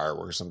watching some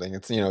fireworks or something.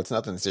 It's, it's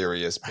nothing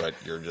serious, but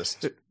you're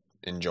just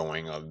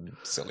enjoying a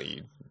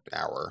silly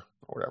hour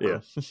or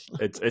whatever.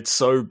 Yeah. It's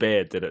so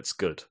bad that it's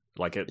good.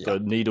 Like, the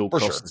needle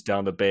crosses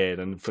down the bad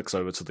and flicks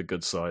over to the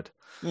good side.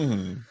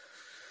 Mm-hmm.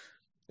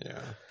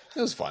 Yeah.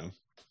 It was fun.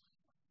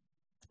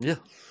 Yeah.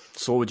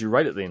 So what would you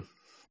rate it then?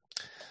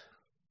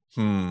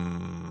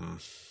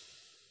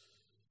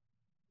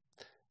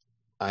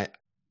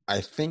 I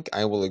think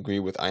I will agree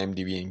with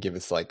IMDb and give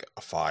it like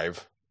a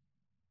 5.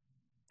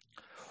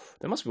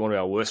 That must be one of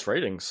our worst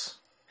ratings.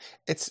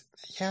 It's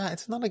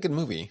not a good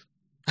movie.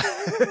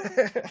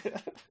 I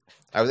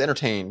was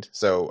entertained,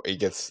 so it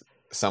gets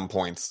some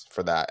points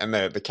for that. And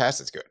the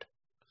cast is good.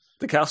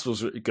 The cast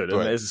was really good.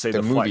 And as I say,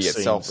 the movie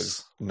itself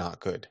is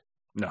not good.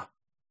 No,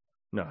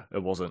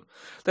 it wasn't.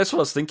 That's what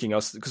I was thinking.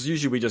 Because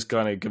usually we just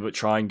kind of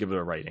try and give it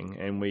a rating,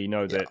 and we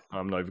know that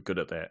I'm no good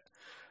at that.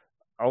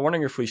 I'm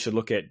wondering if we should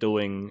look at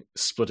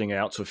splitting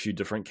out to a few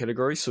different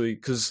categories. So,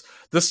 because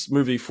this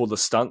movie, for the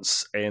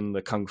stunts and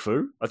the kung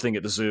fu, I think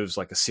it deserves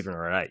like a 7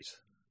 or an 8.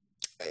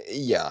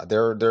 Yeah,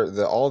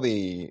 all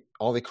the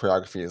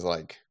choreography is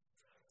like,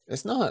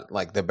 it's not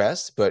like the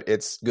best, but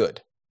it's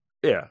good.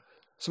 Yeah,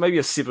 so maybe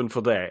a 7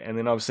 for that, and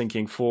then I was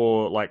thinking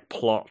for like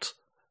plot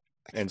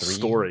and 3?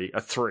 Story, a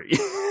 3.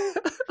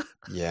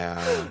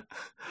 Yeah.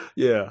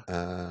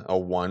 A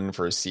 1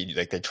 for CG.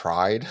 Like, they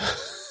tried.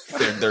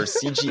 Their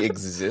CG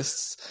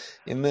exists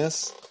in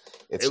this.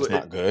 It's just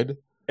not good.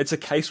 It's a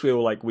case where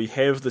like we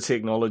have the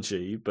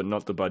technology but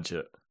not the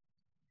budget.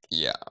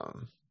 Yeah.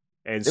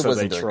 And so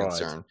they tried.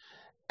 Concern.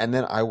 And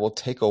then I will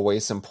take away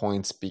some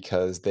points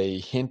because they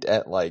hint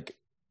at like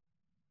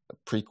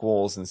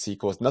prequels and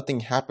sequels. Nothing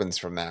happens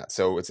from that.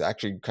 So it's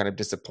actually kind of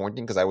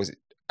disappointing because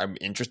I'm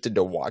interested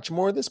to watch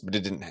more of this, but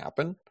it didn't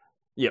happen.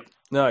 Yep.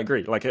 No, I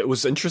agree. Like, it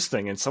was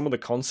interesting and some of the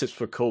concepts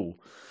were cool.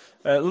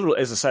 A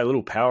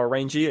little Power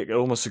Ranger. It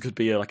almost could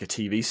be like a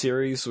TV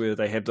series where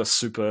they have this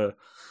super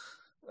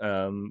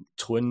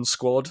twin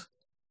squad.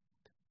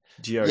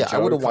 G.I. Yeah, Joe I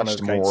would have kind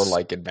watched of more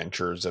like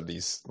adventures of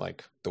these,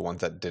 like the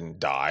ones that didn't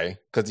die.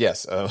 Because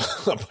yes, a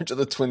bunch of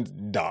the twins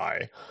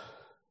die.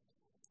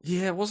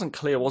 Yeah, it wasn't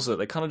clear, was it?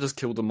 They kind of just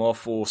killed them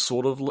off, or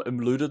sort of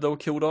alluded they were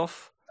killed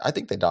off. I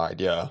think they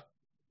died. Yeah,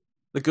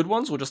 the good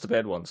ones or just the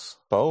bad ones?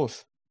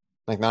 Both.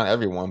 Like not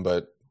everyone,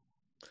 but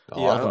a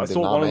lot of them I did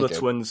thought not one of make the it.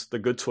 twins, the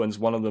good twins,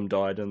 one of them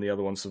died and the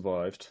other one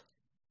survived.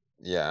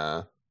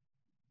 Yeah.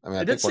 I mean,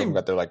 I think one of them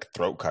got their like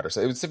throat cut or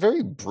so. It was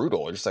very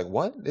brutal. You're just like,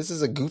 what? This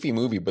is a goofy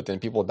movie, but then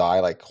people die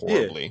like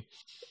horribly.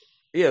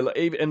 Yeah,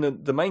 like,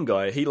 and the main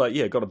guy, he like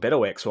got a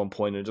battle axe one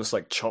point and just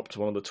like chopped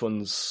one of the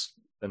twins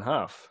in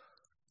half.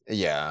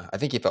 Yeah, I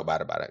think he felt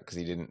bad about it because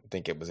he didn't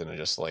think it was gonna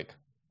just like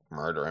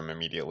murder him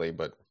immediately,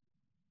 but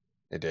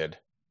it did.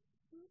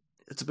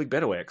 It's a big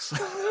battle axe.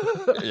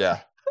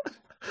 Yeah.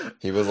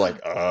 He was like,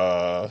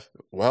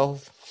 well,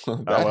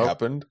 that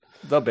happened.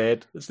 They're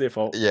bad. It's their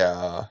fault.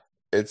 Yeah.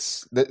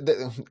 It's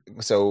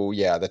so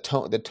yeah, the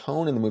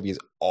tone in the movie is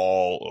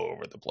all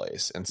over the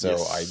place. And so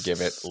yes. I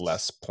give it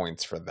less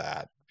points for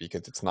that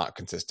because it's not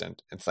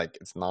consistent. It's like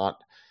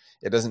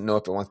it doesn't know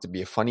if it wants to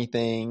be a funny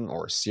thing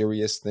or a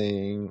serious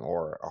thing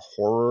or a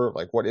horror.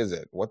 Like what is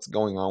it? What's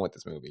going on with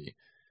this movie?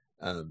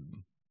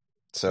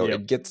 So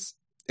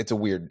it's a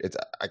weird, it's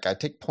like I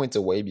take points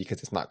away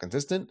because it's not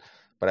consistent,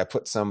 but I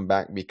put some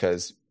back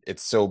because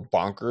it's so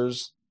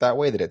bonkers that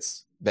way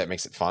that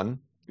makes it fun.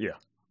 Yeah.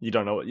 You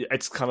don't know.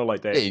 It's kind of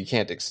like that. Yeah,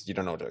 you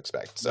don't know what to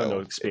expect. So don't know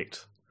what to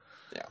expect.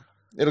 Yeah.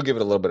 It'll give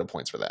it a little bit of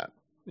points for that.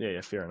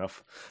 Yeah, fair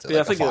enough. So like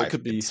I think it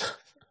could be,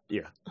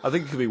 I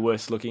think it could be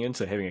worth looking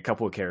into having a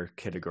couple of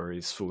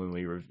categories for when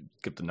we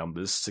give the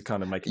numbers to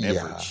kind of make an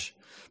average.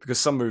 Because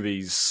some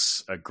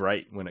movies are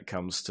great when it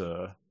comes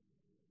to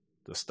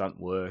the stunt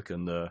work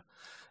and the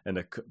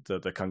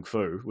kung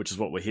fu, which is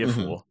what we're here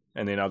for.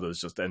 And then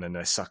others and then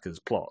they suck as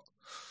plot.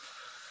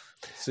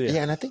 So,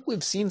 yeah, and I think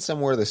we've seen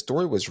somewhere the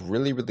story was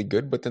really, really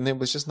good, but then there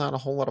was just not a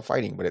whole lot of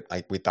fighting,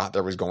 but we thought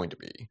there was going to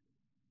be.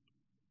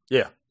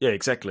 Yeah,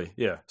 exactly.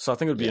 Yeah, so I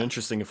think it would be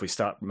interesting if we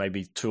start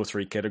maybe 2 or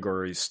 3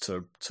 categories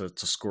to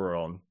score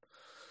on,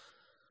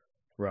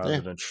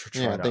 rather than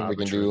trying to I think we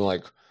can do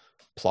like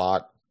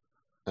plot,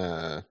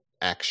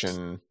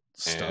 action,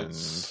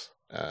 stunts,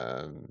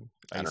 and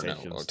I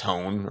don't know,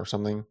 tone or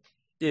something.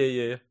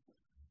 Yeah.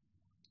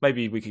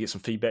 Maybe we could get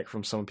some feedback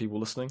from some people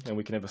listening, and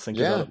we can have a think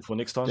about it for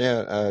next time.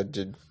 Yeah,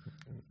 did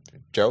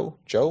Joe?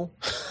 I'm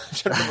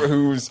trying to remember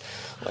who's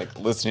like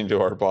listening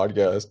to our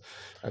podcast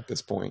at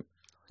this point.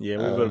 Yeah,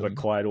 we're a bit of a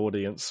quiet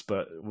audience,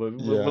 but we're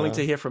willing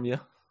to hear from you.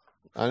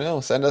 I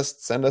know. Send us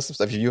some stuff.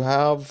 If you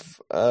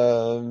have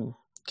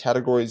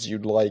categories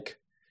you'd like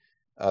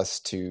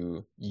us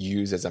to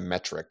use as a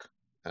metric,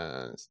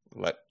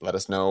 let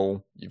us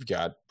know. You've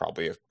got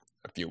probably a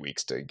few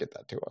weeks to get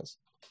that to us.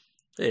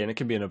 Yeah, and it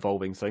can be an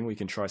evolving thing. We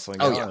can try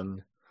something out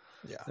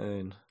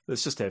and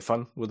let's just have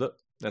fun with it.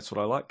 That's what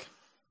I like.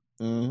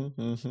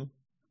 Mm-hmm.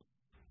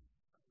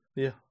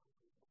 Yeah.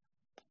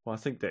 Well, I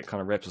think that kind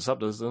of wraps us up,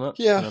 doesn't it?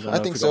 Yeah, I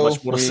think so.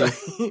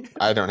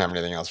 I don't have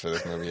anything else for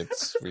this movie.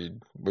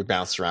 We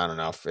bounced around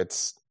enough.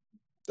 That's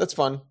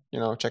fun.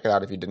 Check it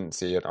out if you didn't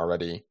see it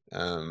already.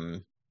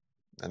 And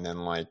then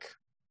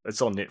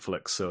it's on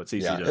Netflix, so it's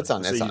easy it's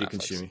easy to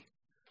consume.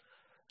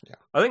 Yeah,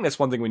 I think that's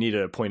one thing we need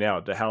to point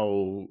out: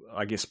 how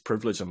I guess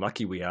privileged and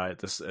lucky we are at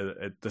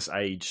this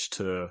age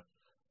to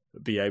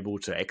be able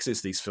to access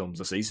these films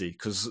this easy.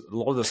 Because a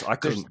lot of this I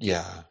couldn't.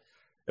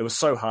 It was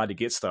so hard to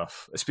get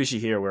stuff, especially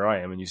here where I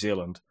am in New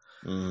Zealand.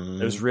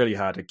 It was really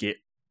hard to get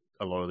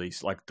a lot of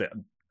these. Like they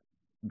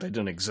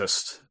didn't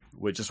exist.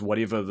 We're just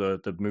whatever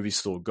the movie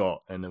store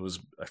got, and there was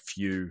a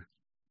few,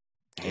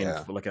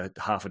 like a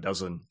half a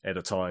dozen at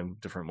a time,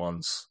 different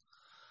ones.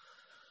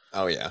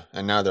 Oh yeah,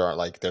 and now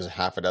there's a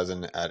half a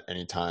dozen at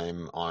any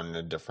time on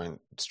a different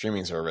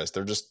streaming service.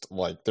 They're just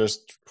there's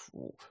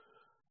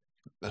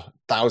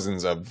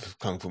thousands of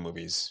kung fu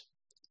movies.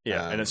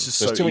 Yeah, and it's just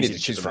there's so too many easy to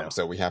choose from.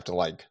 So we have to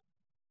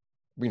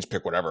we can just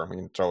pick whatever. We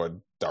can throw a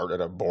dart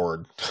at a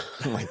board,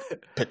 and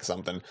pick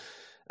something.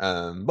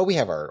 But we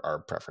have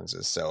our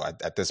preferences. So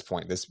at this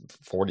point, this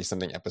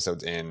 40-something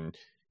episodes in,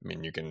 I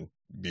mean, you can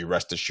be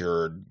rest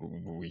assured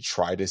we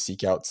try to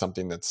seek out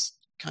something that's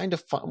kind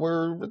of fun.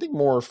 We're I think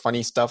more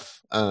funny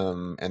stuff,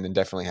 and then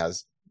definitely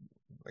has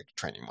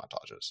training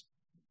montages.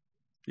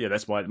 Yeah,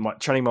 that's my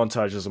training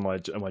montages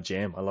are my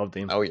jam. I love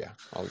them. Oh yeah.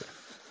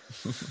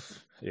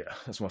 Yeah,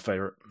 that's my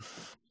favorite.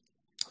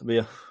 But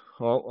yeah,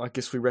 well, I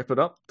guess we wrap it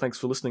up. Thanks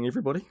for listening,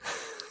 everybody.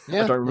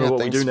 Yeah, I don't remember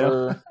what we do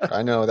now.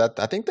 I know that.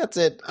 I think that's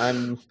it.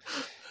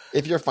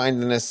 If you're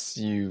finding this,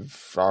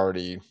 you've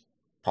already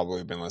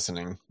probably been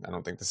listening. I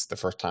don't think this is the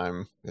first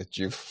time that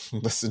you've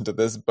listened to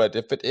this, but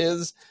if it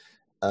is,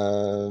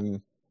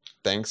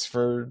 thanks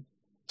for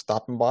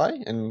stopping by,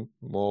 and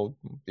we'll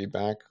be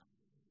back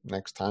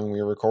next time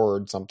we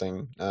record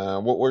something.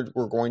 What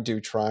we're going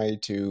to try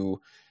to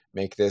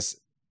make this,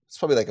 it's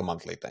probably like a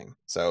monthly thing.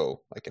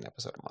 So like an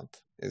episode a month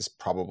is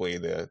probably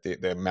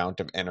the amount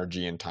of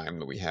energy and time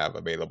that we have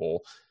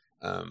available.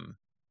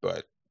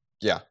 But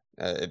yeah,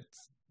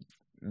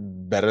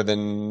 better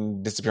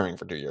than disappearing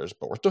for 2 years,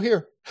 but we're still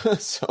here.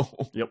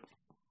 So yep,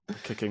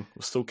 kicking.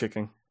 We're still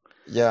kicking.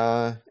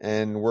 Yeah,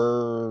 and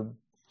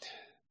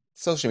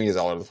social media is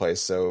all over the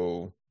place,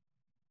 so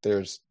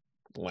there's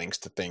links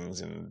to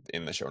things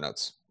in the show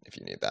notes if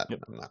you need that. Yep.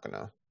 I'm not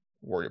gonna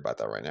worry about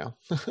that right now.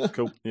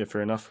 Cool. Yeah,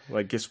 fair enough. Well,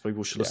 I guess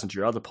people should listen to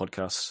your other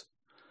podcasts.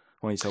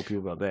 Why don't you tell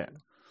people about that?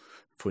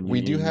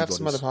 We do have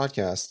some other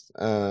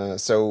podcasts.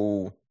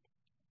 So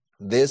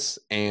this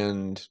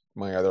and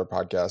my other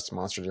podcast,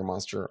 Monster Dear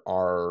Monster,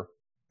 are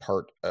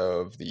part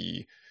of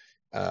the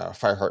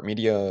Fireheart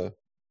Media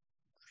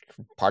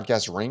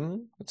podcast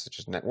ring. It's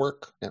just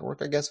network,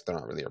 I guess. They're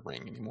not really a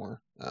ring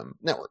anymore.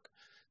 Network.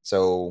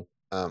 So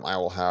I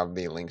will have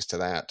the links to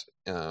that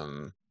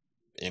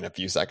in a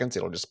few seconds.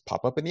 It'll just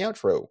pop up in the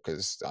outro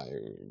because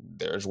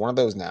there's one of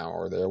those now,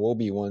 or there will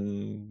be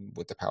one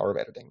with the power of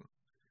editing.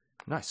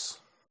 Nice.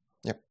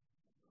 Yep.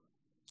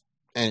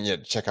 And yeah,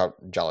 check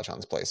out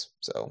Jalachan's place.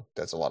 So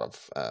that's a lot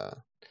of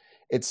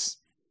it's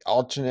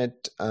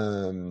alternate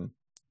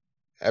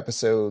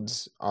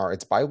episodes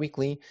it's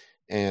bi-weekly,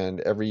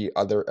 and every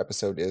other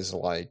episode is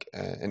like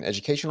an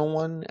educational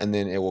one, and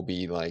then it will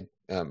be like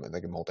a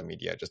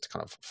multimedia, just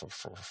kind of for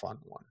fun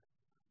one.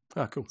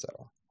 Ah, cool.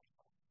 So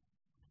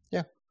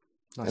yeah.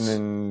 Nice.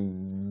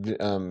 And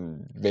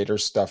then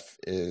Vader's stuff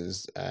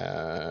is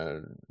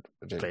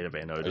Vader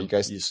Van Odin. Are you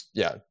guys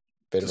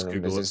Vader Van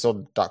Odin. Is it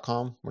still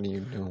 .com? What are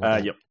you doing with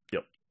that? Yep.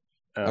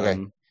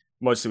 Okay.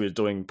 Mostly we're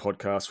doing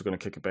podcasts. We're going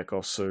to kick it back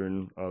off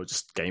soon.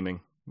 Just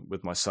gaming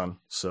with my son.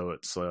 So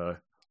it's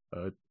a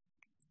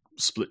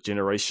split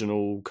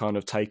generational kind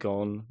of take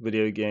on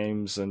video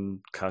games and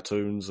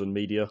cartoons and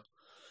media.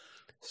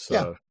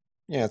 So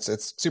yeah,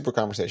 it's super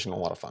conversational,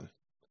 a lot of fun.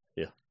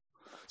 Yeah,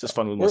 just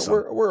fun with my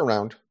son. We're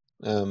around.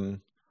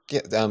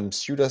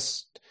 Shoot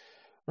us.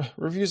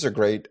 Reviews are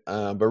great,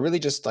 but really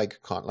just like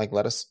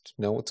let us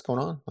know what's going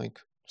on. Like,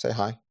 say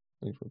hi.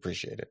 We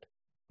appreciate it.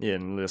 Yeah,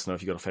 and let us know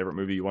if you got a favorite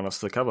movie you want us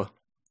to cover.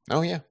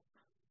 Oh yeah,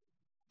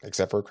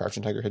 except for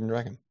Crouching Tiger, Hidden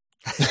Dragon.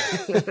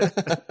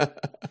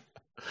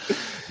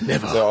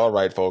 Never. So all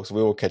right, folks,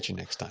 we will catch you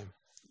next time.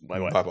 Bye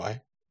bye. Bye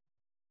bye.